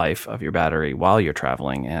extend the life of your battery while you're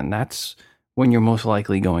traveling, and that's when you're most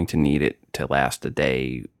likely going to need it to last a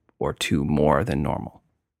day or two more than normal.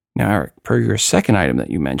 Now, Eric, per your second item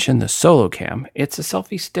that you mentioned, the Solo Cam, it's a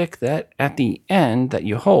selfie stick that at the end that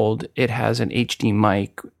you hold, it has an HD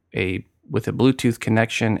mic with a Bluetooth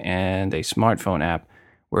connection and a smartphone app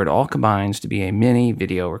where it all combines to be a mini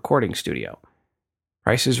video recording studio.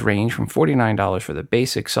 Prices range from $49 for the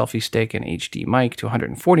basic selfie stick and HD mic to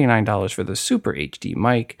 $149 for the Super HD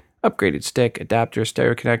mic, upgraded stick, adapter,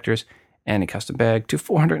 stereo connectors, and a custom bag to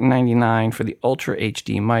 $499 for the Ultra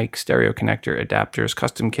HD mic, stereo connector, adapters,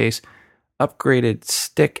 custom case, upgraded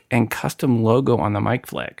stick, and custom logo on the mic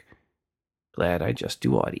flag. Glad I just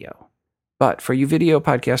do audio. But for you video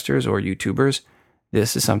podcasters or YouTubers,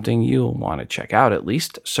 this is something you'll want to check out at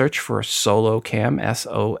least. Search for Solo Cam,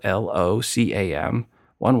 SOLOCAM,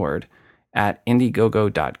 one word, at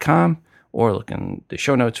Indiegogo.com or look in the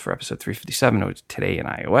show notes for episode 357 or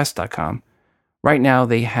todayinios.com. Right now,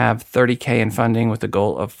 they have $30K in funding with a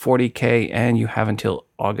goal of $40K, and you have until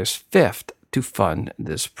August 5th to fund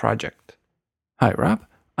this project. Hi, Rob.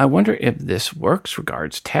 I wonder if this works.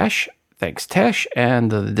 Regards, Tash. Thanks, Tash.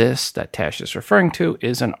 And the this that Tash is referring to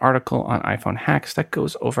is an article on iPhone hacks that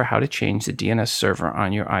goes over how to change the DNS server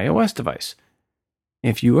on your iOS device.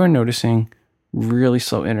 If you are noticing really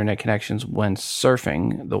slow internet connections when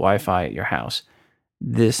surfing the Wi-Fi at your house,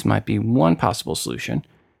 this might be one possible solution.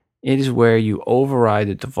 It is where you override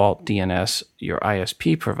the default DNS your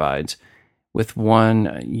ISP provides with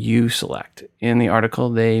one you select. In the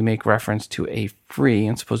article, they make reference to a free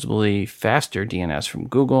and supposedly faster DNS from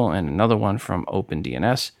Google and another one from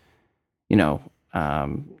OpenDNS. You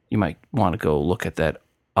might want to go look at that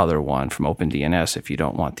other one from OpenDNS if you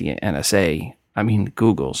don't want the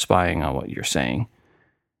Google spying on what you're saying.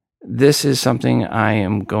 This is something I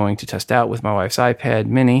am going to test out with my wife's iPad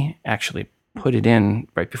mini. Actually, put it in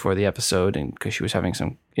right before the episode and because she was having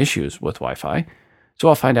some issues with Wi-Fi. So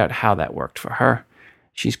I'll find out how that worked for her.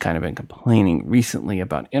 She's kind of been complaining recently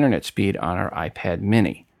about internet speed on her iPad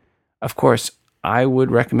mini. Of course, I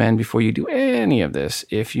would recommend before you do any of this,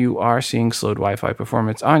 if you are seeing slowed Wi-Fi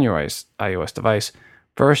performance on your iOS device,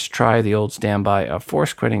 first try the old standby of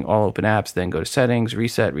force quitting all open apps, then go to settings,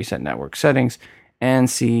 reset network settings, and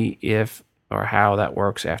see if or how that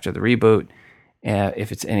works after the reboot.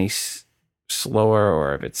 If it's any slower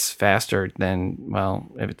or if it's faster, then,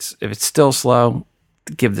 if it's still slow,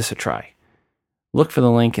 give this a try. Look for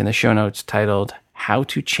the link in the show notes titled How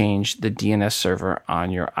to Change the DNS Server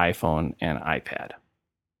on Your iPhone and iPad.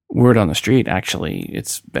 Word on the street, actually,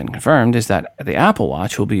 it's been confirmed, is that the Apple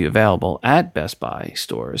Watch will be available at Best Buy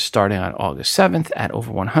stores starting on August 7th at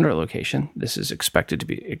over 100 locations. This is expected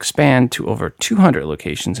to expand to over 200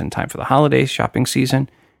 locations in time for the holiday shopping season,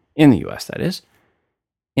 in the US, that is.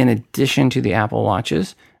 In addition to the Apple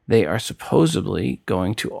Watches, they are supposedly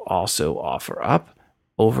going to also offer up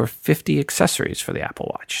over 50 accessories for the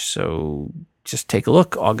Apple Watch. So just take a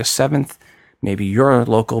look. August 7th, Maybe your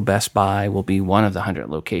local Best Buy will be one of the 100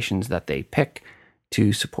 locations that they pick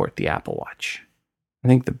to support the Apple Watch. I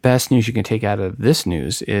think the best news you can take out of this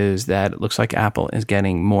news is that it looks like Apple is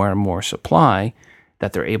getting more and more supply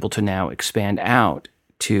that they're able to now expand out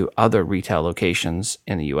to other retail locations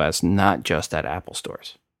in the US, not just at Apple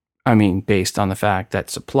stores. I mean, based on the fact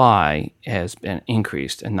that supply has been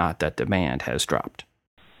increased and not that demand has dropped.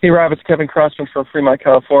 Hey, Rob, it's Kevin Crossman from Fremont,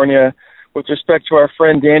 California. With respect to our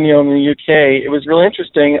friend Daniel in the UK, it was really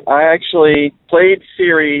interesting. I actually played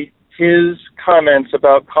Siri his comments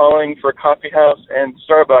about calling for a coffee house and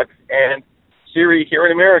Starbucks, and Siri here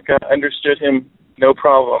in America understood him no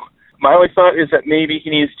problem. My only thought is that maybe he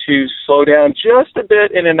needs to slow down just a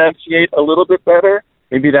bit and enunciate a little bit better.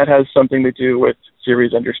 Maybe that has something to do with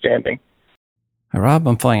Siri's understanding. Hi, Rob,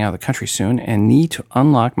 I'm flying out of the country soon and need to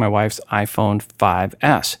unlock my wife's iPhone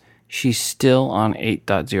 5S. She's still on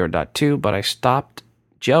 8.0.2, but I stopped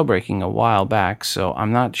jailbreaking a while back, so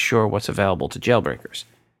I'm not sure what's available to jailbreakers.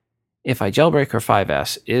 If I jailbreak her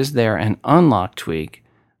 5S, is there an unlock tweak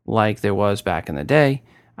like there was back in the day?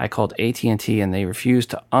 I called AT&T and they refused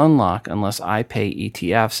to unlock unless I pay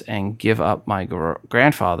ETFs and give up my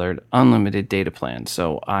grandfathered unlimited data plan,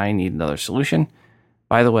 so I need another solution.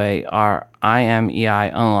 By the way, are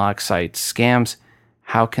IMEI unlock sites scams?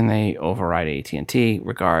 How can they override AT&T?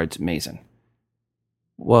 Regards, Mason.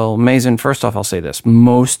 Well, Mason, first off, I'll say this.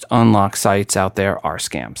 Most unlock sites out there are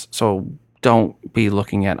scams, so don't be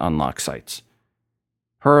looking at unlock sites.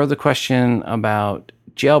 Per the question about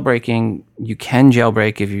jailbreaking, you can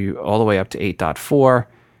jailbreak if you all the way up to 8.4.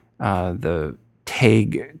 The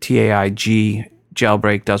TAIG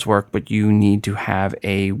jailbreak does work, but you need to have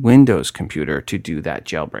a Windows computer to do that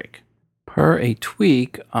jailbreak. Per a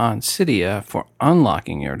tweak on Cydia for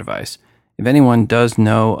unlocking your device, if anyone does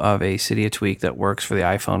know of a Cydia tweak that works for the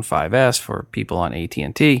iPhone 5S for people on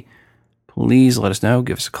AT&T, please let us know,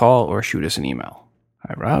 give us a call, or shoot us an email.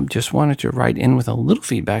 Hi, Rob. Just wanted to write in with a little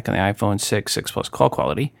feedback on the iPhone 6 Plus call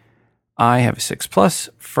quality. I have a 6 Plus,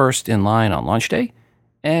 first in line on launch day,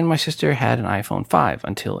 and my sister had an iPhone 5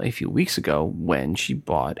 until a few weeks ago when she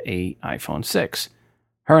bought an iPhone 6.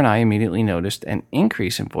 Her and I immediately noticed an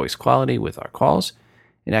increase in voice quality with our calls.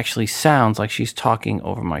 It actually sounds like she's talking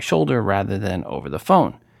over my shoulder rather than over the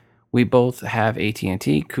phone. We both have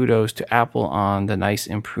AT&T. Kudos to Apple on the nice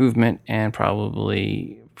improvement and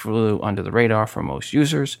probably flew under the radar for most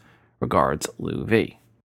users. Regards, Lou V.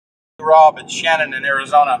 Rob, it's Shannon in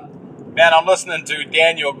Arizona. Man, I'm listening to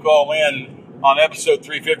Daniel call in on episode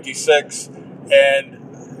 356, and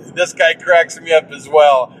this guy cracks me up as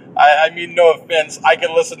well. I mean, no offense. I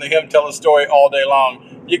can listen to him tell a story all day long.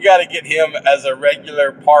 You got to get him as a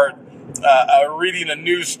regular part, reading a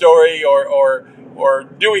news story or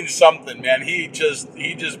doing something, man. He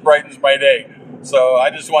just brightens my day. So I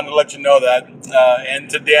just wanted to let you know that. And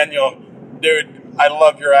to Daniel, dude, I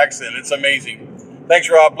love your accent. It's amazing. Thanks,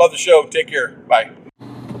 Rob. Love the show. Take care. Bye.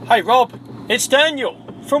 Hey, Rob. It's Daniel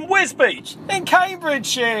from Wisbeach in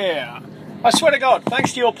Cambridgeshire. I swear to God,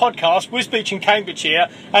 thanks to your podcast, Wisbeach in Cambridgeshire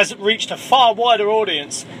has reached a far wider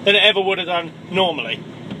audience than it ever would have done normally.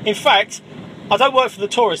 In fact, I don't work for the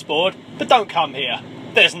tourist board, but don't come here.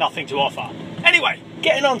 There's nothing to offer. Anyway,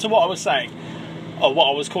 getting on to what I was saying, or what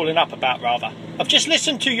I was calling up about, rather. I've just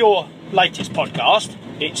listened to your latest podcast.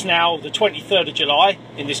 It's now the 23rd of July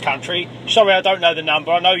in this country. Sorry, I don't know the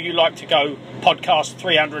number. I know you like to go podcast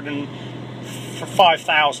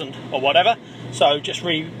 305,000 or whatever. So just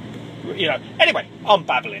Anyway, I'm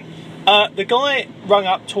babbling. The guy rung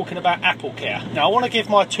up talking about Apple Care. Now, I want to give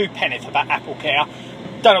my 2 penneth about Apple Care.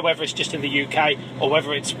 Don't know whether it's just in the UK or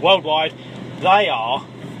whether it's worldwide. They are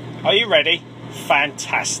you ready?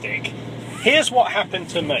 Fantastic. Here's what happened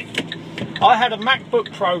to me. I had a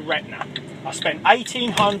MacBook Pro Retina. I spent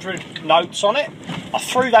 1,800 notes on it. I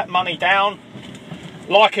threw that money down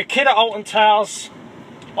like a kid at Alton Towers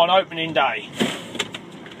on opening day.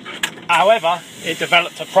 However, it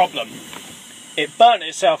developed a problem. It burnt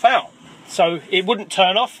itself out, so it wouldn't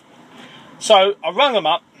turn off. So I rung them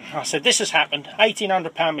up. I said, this has happened,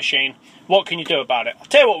 £1,800 machine. What can you do about it? I'll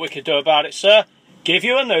tell you what we could do about it, sir. Give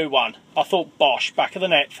you a new one. I thought, bosh, back of the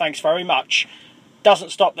net, thanks very much. Doesn't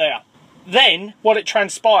stop there. Then, what it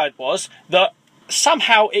transpired was that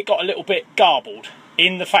somehow it got a little bit garbled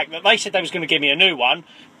in the fact that they said they was going to give me a new one,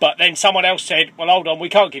 but then someone else said, well, hold on, we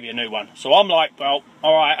can't give you a new one. So I'm like, well,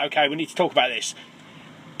 all right, okay, we need to talk about this.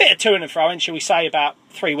 Bit of to and fro, and shall we say about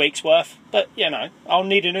 3 weeks worth, but, I'll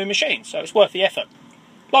need a new machine, so it's worth the effort.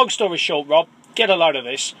 Long story short, Rob, get a load of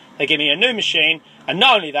this. They give me a new machine, and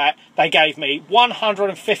not only that, they gave me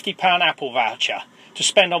 £150 Apple voucher to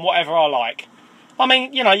spend on whatever I like. I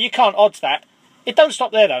mean, you can't odds that. It don't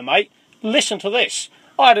stop there though, mate. listen to this.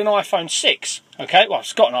 I had an iPhone 6, okay? Well,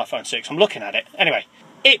 it's got an iPhone 6. I'm looking at it. Anyway,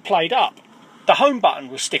 it played up. The home button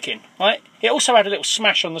was sticking, right? It also had a little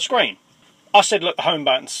smash on the screen. I said, look, the home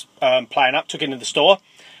button's playing up. Took it into the store.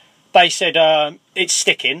 They said, it's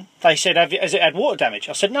sticking. They said, has it had water damage?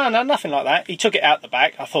 I said, no, nothing like that. He took it out the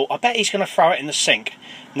back. I thought, I bet he's going to throw it in the sink.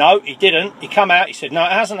 No, he didn't. He come out. He said, no,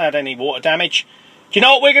 it hasn't had any water damage. Do you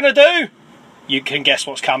know what we're going to do? You can guess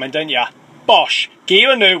what's coming, don't you? Bosh, give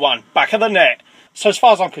you a new one, back of the net. So as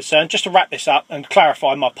far as I'm concerned, just to wrap this up and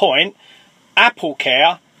clarify my point, the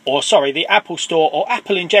Apple Store, or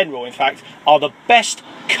Apple in general, in fact, are the best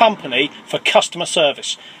company for customer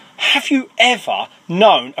service. Have you ever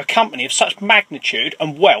known a company of such magnitude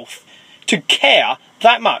and wealth to care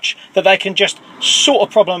that much that they can just sort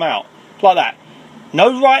a problem out like that?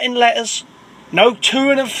 No writing letters, no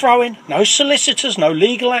toing and froing, no solicitors, no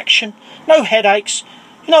legal action, no headaches.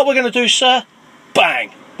 You know what we're going to do, sir?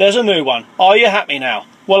 Bang! There's a new one. Are you happy now?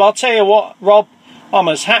 Well, I'll tell you what, Rob, I'm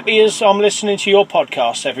as happy as I'm listening to your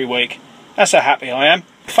podcast every week. That's how happy I am.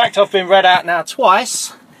 In fact, I've been read out now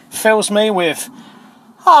twice. Fills me with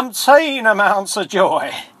umpteen amounts of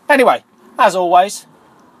joy. Anyway, as always,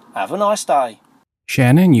 have a nice day.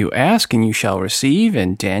 Shannon, you ask and you shall receive,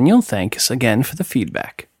 and Daniel, thanks again for the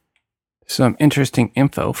feedback. Some interesting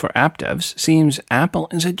info for app devs. Seems Apple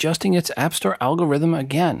is adjusting its App Store algorithm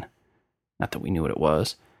again. Not that we knew what it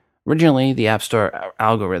was. Originally, the App Store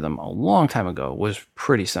algorithm a long time ago was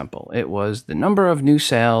pretty simple. It was the number of new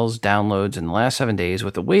sales, downloads in the last 7 days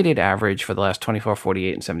with a weighted average for the last 24,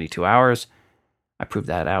 48, and 72 hours. I proved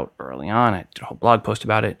that out early on. I did a whole blog post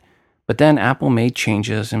about it. But then Apple made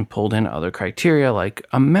changes and pulled in other criteria like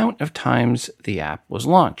amount of times the app was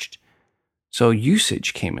launched. So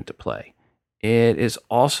usage came into play. It is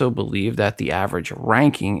also believed that the average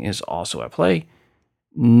ranking is also at play.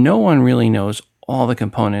 No one really knows all the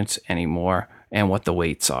components anymore and what the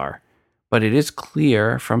weights are. But it is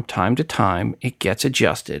clear from time to time it gets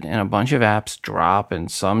adjusted and a bunch of apps drop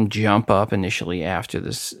and some jump up initially after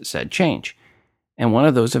this said change. And one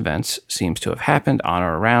of those events seems to have happened on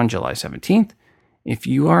or around July 17th. If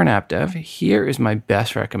you are an app dev, here is my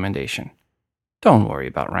best recommendation. Don't worry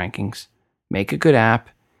about rankings. Make a good app.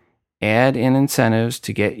 Add in incentives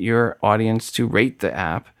to get your audience to rate the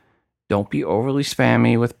app. Don't be overly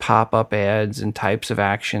spammy with pop-up ads and types of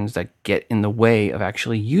actions that get in the way of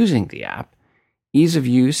actually using the app. Ease of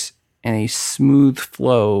use and a smooth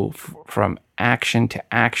flow from action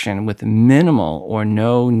to action with minimal or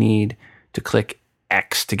no need to click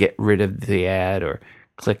X to get rid of the ad or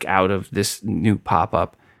click out of this new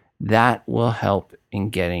pop-up. That will help in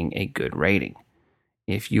getting a good rating.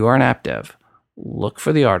 If you are an app dev, look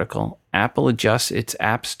for the article, Apple Adjusts Its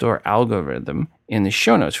App Store Algorithm, in the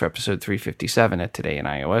show notes for episode 357 at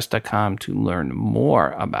todayios.com to learn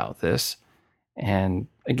more about this. And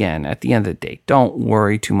again, at the end of the day, don't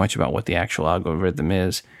worry too much about what the actual algorithm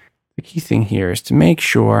is. The key thing here is to make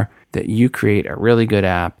sure that you create a really good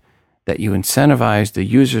app, that you incentivize the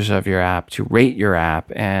users of your app to rate your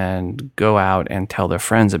app and go out and tell their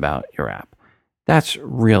friends about your app. That's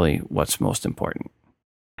really what's most important.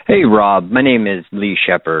 Hey, Rob. My name is Lee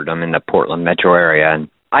Shepard. I'm in the Portland metro area, and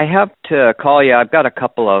I have to call you. I've got a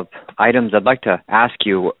couple of items I'd like to ask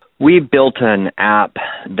you. We built an app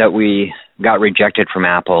that we got rejected from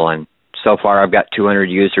Apple, and so far I've got 200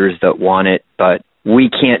 users that want it, but we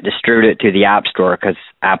can't distribute it to the App Store because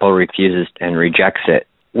Apple refuses and rejects it.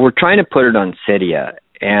 We're trying to put it on Cydia,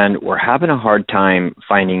 and we're having a hard time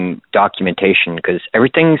finding documentation because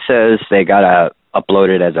everything says they got to upload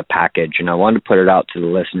it as a package. And I wanted to put it out to the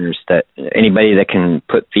listeners, that anybody that can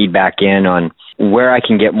put feedback in on where I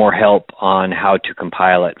can get more help on how to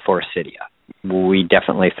compile it for Cydia. We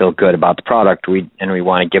definitely feel good about the product, and we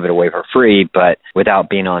want to give it away for free, but without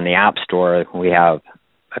being on the App Store, we have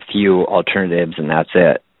a few alternatives, and that's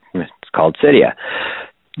it. It's called Cydia.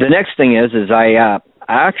 The next thing is I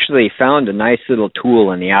actually found a nice little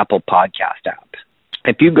tool in the Apple Podcast app.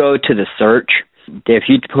 If you go to the search, if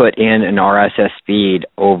you put in an RSS feed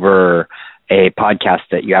over a podcast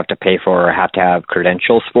that you have to pay for or have to have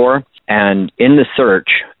credentials for, and in the search,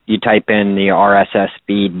 you type in the RSS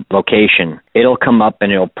feed location, it'll come up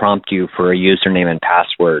and it'll prompt you for a username and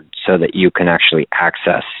password so that you can actually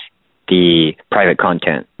access the private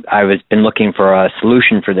content. I've been looking for a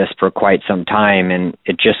solution for this for quite some time, and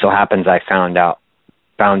it just so happens I found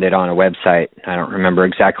it on a website. I don't remember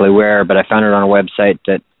exactly where, but I found it on a website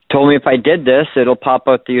that told me if I did this, it'll pop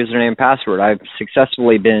up the username and password. I've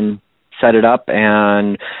successfully been set it up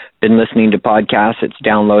and been listening to podcasts. It's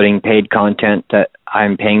downloading paid content that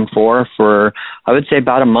I'm paying for I would say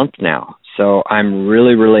about a month now. So So I'm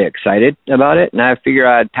really, really excited about it, and I figure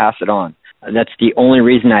I'd pass it on. That's the only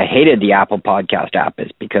reason I hated the Apple Podcast app is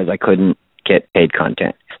because I couldn't get paid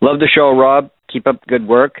content. Love the show, Rob. Keep up the good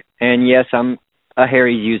work. And yes, I'm a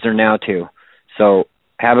Harry's user now too. So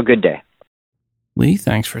have a good day. Lee,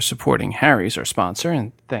 thanks for supporting Harry's, our sponsor,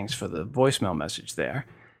 and thanks for the voicemail message there.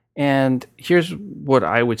 And here's what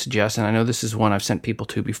I would suggest, and I know this is one I've sent people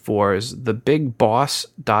to before, is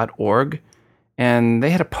thebigboss.org. And they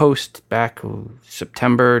had a post back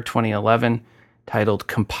September 2011 titled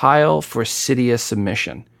Compile for Cydia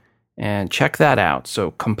Submission. And check that out. So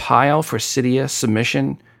Compile for Cydia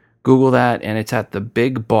Submission, Google that, and it's at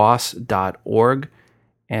thebigboss.org.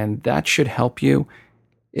 And that should help you.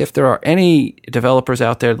 If there are any developers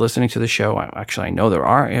out there listening to the show, actually I know there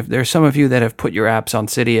are, if there's some of you that have put your apps on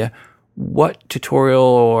Cydia, what tutorial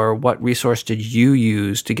or what resource did you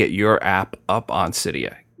use to get your app up on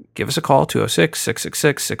Cydia? Give us a call,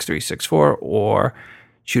 206-666-6364, or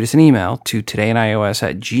shoot us an email to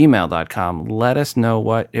todayinios@gmail.com. Let us know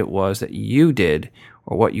what it was that you did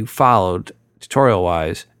or what you followed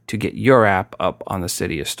tutorial-wise to get your app up on the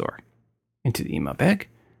Cydia store. Into the email bag.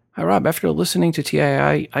 Hi, Rob. After listening to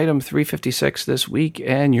TII item 356 this week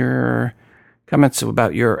and your comments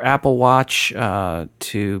about your Apple Watch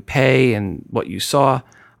to pay and what you saw,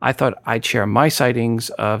 I thought I'd share my sightings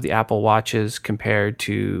of the Apple Watches compared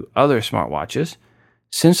to other smartwatches.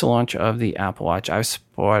 Since the launch of the Apple Watch, I've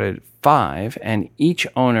spotted 5, and each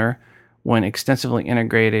owner, when extensively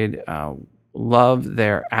integrated, love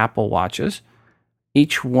their Apple Watches.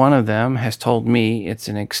 Each one of them has told me it's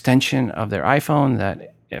an extension of their iPhone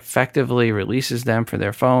that effectively releases them for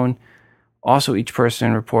their phone. Also, each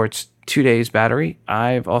person reports 2 days battery.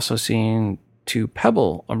 I've also seen 2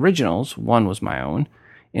 Pebble originals, one was my own,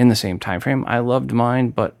 in the same time frame. I loved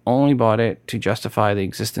mine, but only bought it to justify the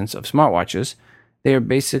existence of smartwatches. They are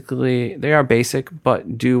basic,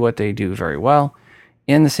 but do what they do very well.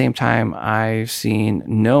 In the same time, I've seen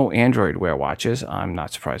no Android Wear watches. I'm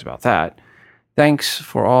not surprised about that. Thanks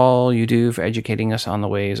for all you do for educating us on the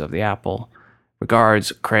ways of the Apple.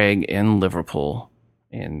 Regards, Craig in Liverpool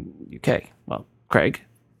in UK. Well, Craig,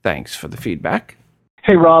 thanks for the feedback.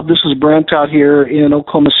 Hey, Rob, this is Brent out here in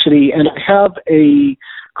Oklahoma City, and I have a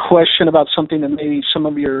question about something that maybe some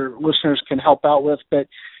of your listeners can help out with. But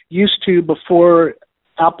used to, before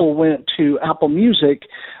Apple went to Apple Music,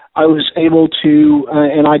 I was able to,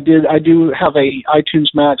 and I do have a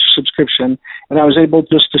iTunes Match subscription, and I was able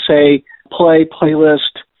just to say, play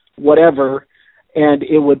playlist, whatever, and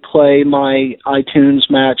it would play my iTunes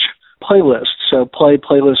Match playlist. So play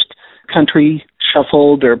playlist country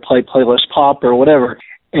shuffled or play playlist pop or whatever.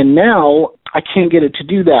 And now I can't get it to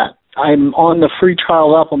do that. I'm on the free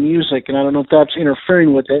trial of Apple Music, and I don't know if that's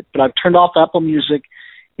interfering with it, but I've turned off Apple Music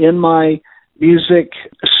in my music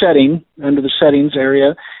setting, under the settings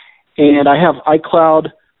area, and I have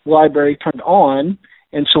iCloud library turned on,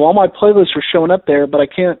 and so all my playlists are showing up there, but I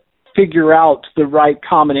can't figure out the right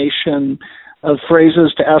combination of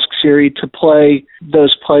phrases to ask Siri to play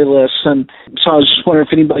those playlists. And so I was just wondering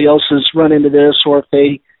if anybody else has run into this, or if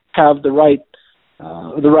they have the right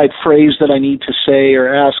phrase that I need to say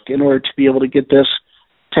or ask in order to be able to get this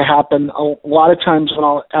to happen. A lot of times when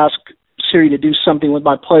I'll ask Siri to do something with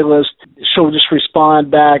my playlist, she'll just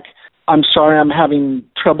respond back, "I'm sorry, I'm having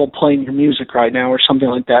trouble playing your music right now," or something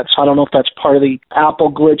like that. So I don't know if that's part of the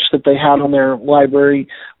Apple glitch that they had on their library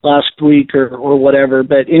last week or whatever.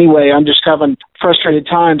 But anyway, I'm just having frustrated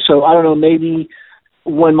time. So I don't know, maybe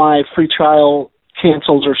when my free trial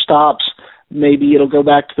cancels or stops, maybe it'll go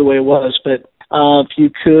back to the way it was. But if you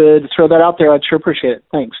could throw that out there, I'd sure appreciate it.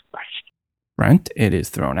 Thanks. Bye. Brent, it is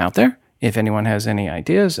thrown out there. If anyone has any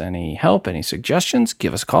ideas, any help, any suggestions,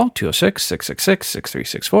 give us a call,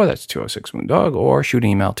 206-666-6364. That's 206-MOONDOG, or shoot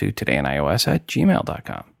an email to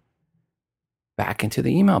todayinios@gmail.com. Back into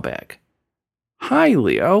the email bag. Hi,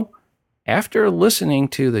 Leo. After listening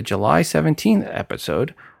to the July 17th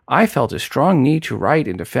episode, I felt a strong need to write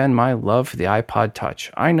and defend my love for the iPod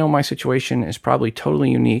Touch. I know my situation is probably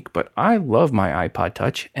totally unique, but I love my iPod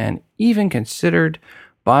Touch and even considered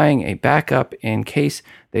buying a backup in case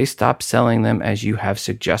they stop selling them as you have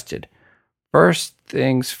suggested. First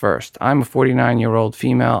things first, I'm a 49-year-old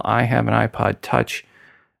female. I have an iPod Touch.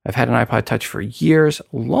 I've had an iPod Touch for years,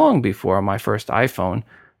 long before my first iPhone,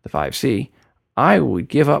 the 5C. I would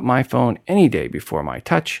give up my phone any day before my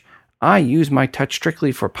Touch. I use my Touch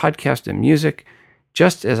strictly for podcast and music.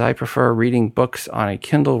 Just as I prefer reading books on a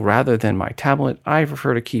Kindle rather than my tablet, I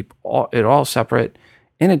prefer to keep it all separate.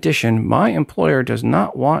 In addition, my employer does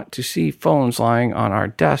not want to see phones lying on our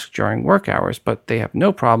desk during work hours, but they have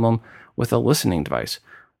no problem with a listening device.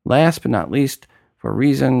 Last but not least, For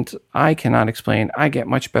reasons I cannot explain, I get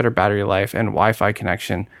much better battery life and Wi-Fi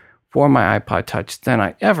connection for my iPod Touch than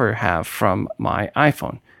I ever have from my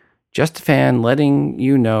iPhone. Just a fan letting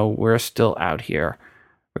you know we're still out here.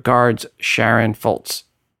 Regards, Sharon Foltz.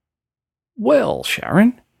 Well,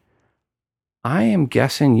 Sharon, I am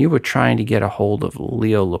guessing you were trying to get a hold of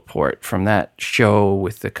Leo Laporte from that show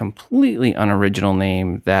with the completely unoriginal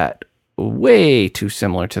name that way too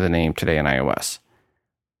similar to the name Today in iOS.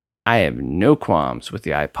 I have no qualms with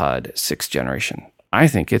the iPod 6th generation. I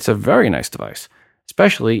think it's a very nice device,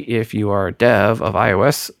 especially if you are a dev of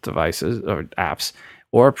iOS devices or apps,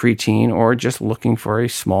 or a preteen, or just looking for a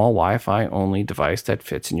small Wi-Fi only device that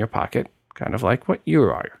fits in your pocket, kind of like what you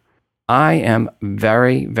are. I am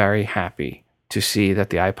very, very happy to see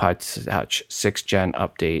that the iPod Touch 6th Gen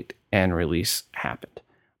update and release happened.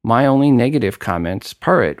 My only negative comments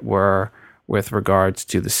per it were with regards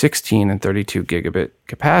to the 16 and 32 gigabit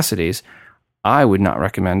capacities. I would not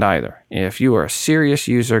recommend either. If you are a serious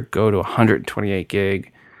user, go to 128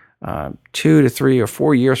 gig. 2 to 3 or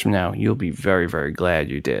 4 years from now, you'll be very, very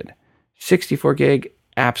glad you did. 64 gig,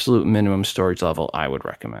 absolute minimum storage level I would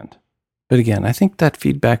recommend. But again, I think that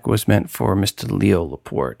feedback was meant for Mr. Leo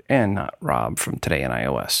Laporte and not Rob from Today in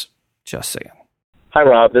iOS. Just saying. Hi,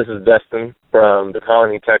 Rob. This is Destin from the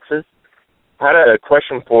Colony, Texas. I had a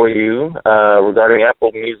question for you regarding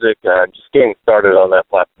Apple Music, just getting started on that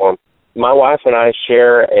platform. My wife and I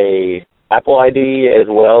share a Apple ID as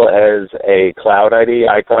well as a cloud ID,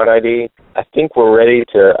 iCloud ID. I think we're ready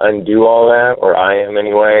to undo all that, or I am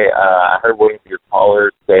anyway. I heard one of your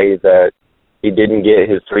callers say that he didn't get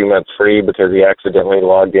his 3 months free because he accidentally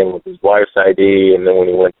logged in with his wife's ID, and then when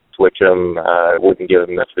he went to switch them, it wouldn't give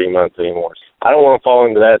him the 3 months anymore. I don't want to fall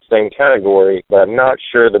into that same category, but I'm not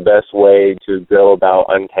sure the best way to go about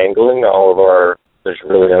untangling all of our, there's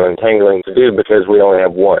really no untangling to do because we only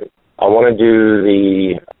have one. I want to do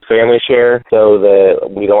the family share so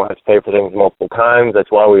that we don't have to pay for things multiple times.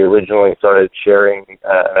 That's why we originally started sharing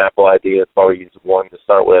an Apple ID. That's why we used one to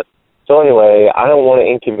start with. So anyway, I don't want to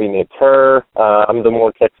inconvenience her. I'm the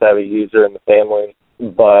more tech-savvy user in the family,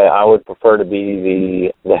 but I would prefer to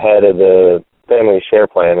be the head of the family share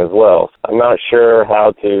plan as well. I'm not sure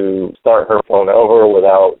how to start her phone over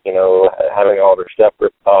without, having all her stuff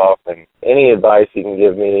ripped off. And any advice you can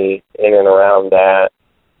give me in and around that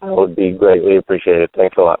would be greatly appreciated.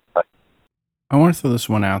 Thanks a lot. Bye. I want to throw this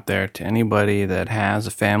one out there to anybody that has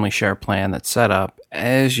a family share plan that's set up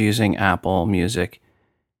as using Apple Music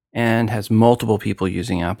and has multiple people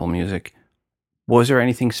using Apple Music. Was there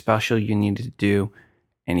anything special you needed to do?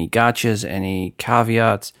 Any gotchas, any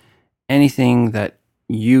caveats, anything that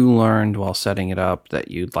you learned while setting it up that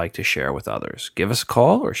you'd like to share with others? Give us a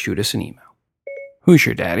call or shoot us an email. Who's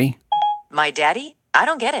your daddy? My daddy? I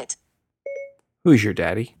don't get it. Who's your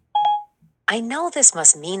daddy? I know this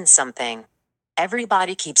must mean something.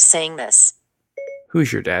 Everybody keeps saying this.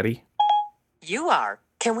 Who's your daddy? You are.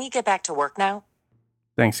 Can we get back to work now?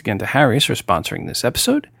 Thanks again to Harry's for sponsoring this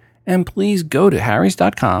episode. And please go to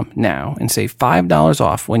harrys.com now and save $5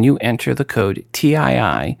 off when you enter the code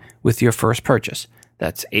TII with your first purchase.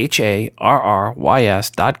 That's HARRYS.com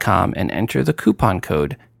and enter the coupon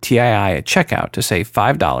code TII at checkout to save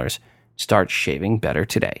 $5. Start shaving better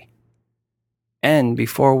today. And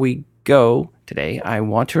before we go today, I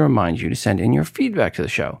want to remind you to send in your feedback to the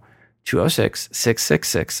show.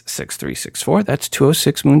 206-666-6364. That's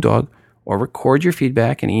 206-MOONDOG. Or record your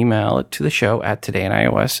feedback and email it to the show at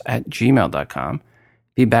todayinios@gmail.com.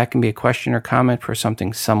 Feedback can be a question or comment for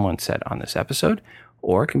something someone said on this episode,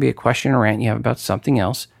 or it can be a question or rant you have about something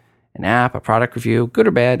else, an app, a product review, good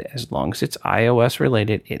or bad. As long as it's iOS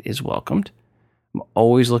related, it is welcomed. I'm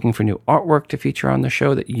always looking for new artwork to feature on the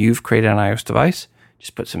show that you've created on an iOS device.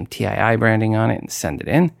 Just put some TII branding on it and send it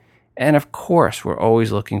in. And of course, we're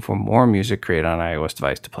always looking for more music created on an iOS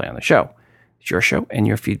device to play on the show. It's your show, and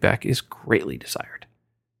your feedback is greatly desired.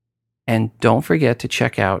 And don't forget to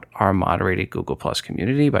check out our moderated Google Plus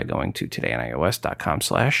community by going to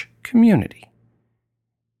todayinios.com/community.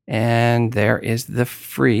 And there is the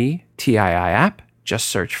free TII app. Just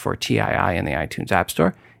search for TII in the iTunes App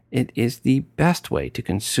Store. It is the best way to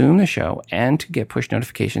consume the show and to get push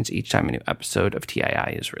notifications each time a new episode of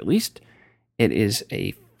TII is released. It is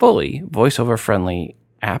a fully voiceover-friendly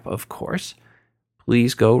app, of course.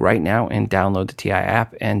 Please go right now and download the TI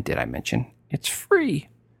app. And did I mention it's free?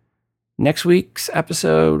 Next week's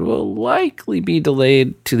episode will likely be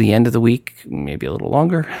delayed to the end of the week, maybe a little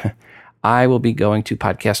longer. I will be going to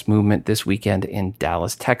Podcast Movement this weekend in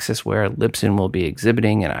Dallas, Texas, where Libsyn will be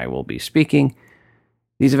exhibiting and I will be speaking.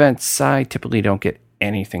 These events, I typically don't get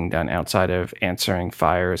anything done outside of answering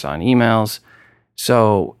fires on emails.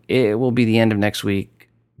 So it will be the end of next week,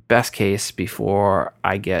 best case, before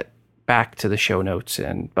I get back to the show notes.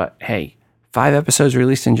 But hey, 5 episodes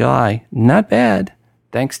released in July, not bad.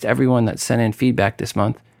 Thanks to everyone that sent in feedback this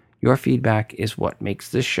month. Your feedback is what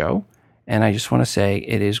makes this show, and I just want to say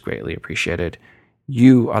it is greatly appreciated.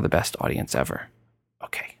 You are the best audience ever.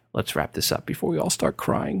 Okay, let's wrap this up before we all start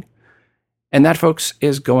crying. And that, folks,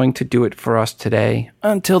 is going to do it for us today.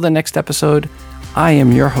 Until the next episode, I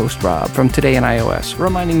am your host, Rob, from Today in iOS,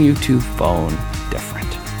 reminding you to phone different.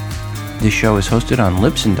 This show is hosted on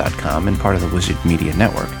Libsyn.com and part of the Wizard Media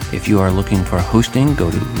Network. If you are looking for hosting,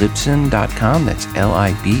 go to Libsyn.com, that's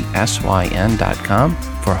Libsyn.com,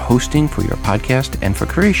 for hosting for your podcast and for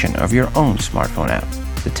creation of your own smartphone app.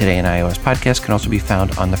 The Today in iOS podcast can also be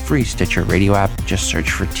found on the free Stitcher radio app. Just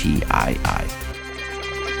search for TII.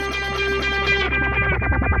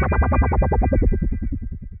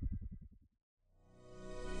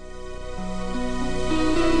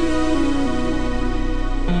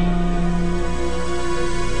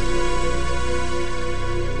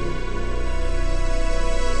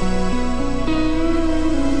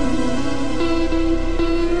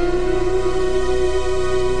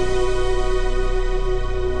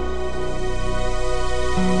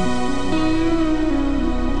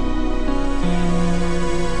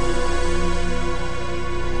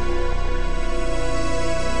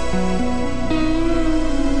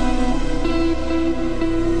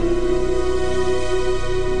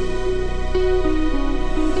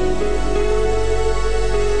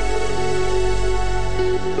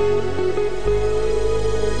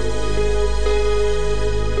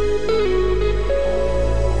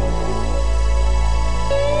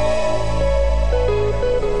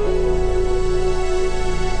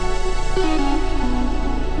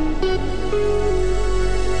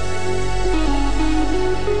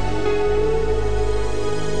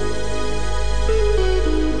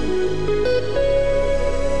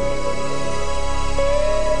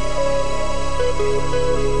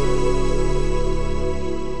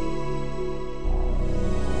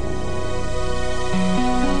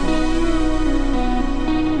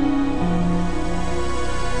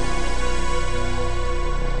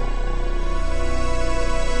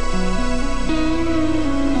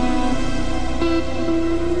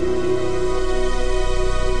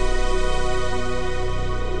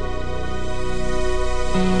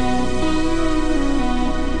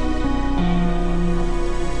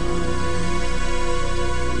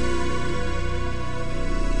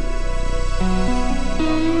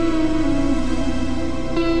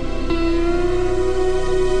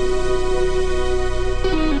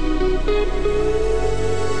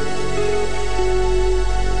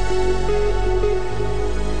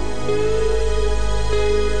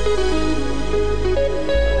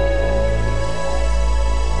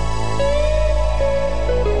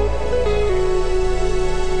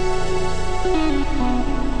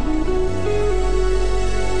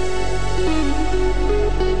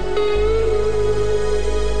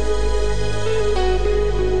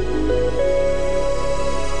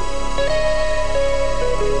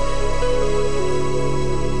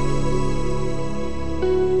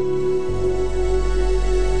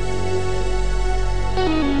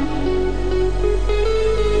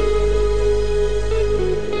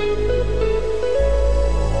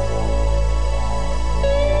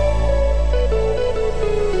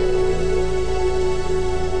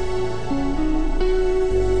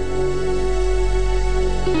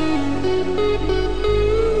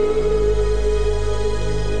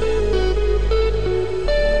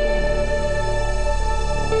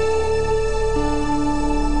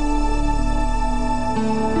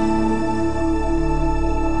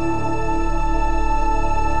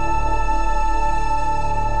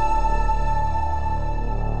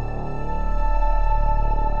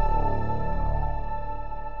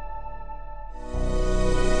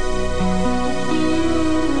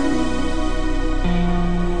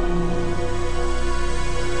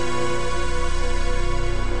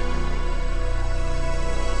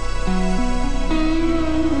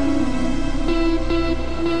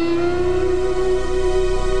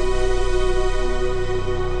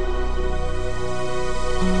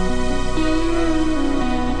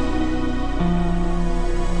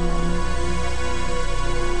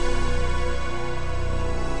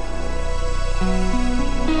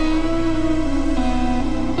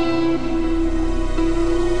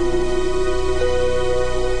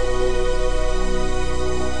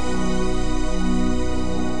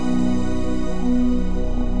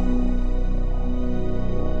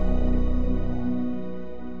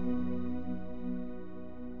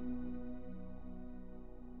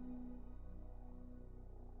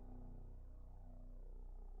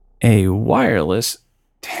 A wireless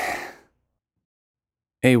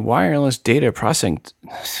data processing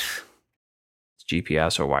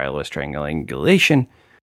GPS or wireless triangulation.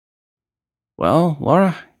 Well,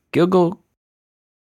 Laura, Google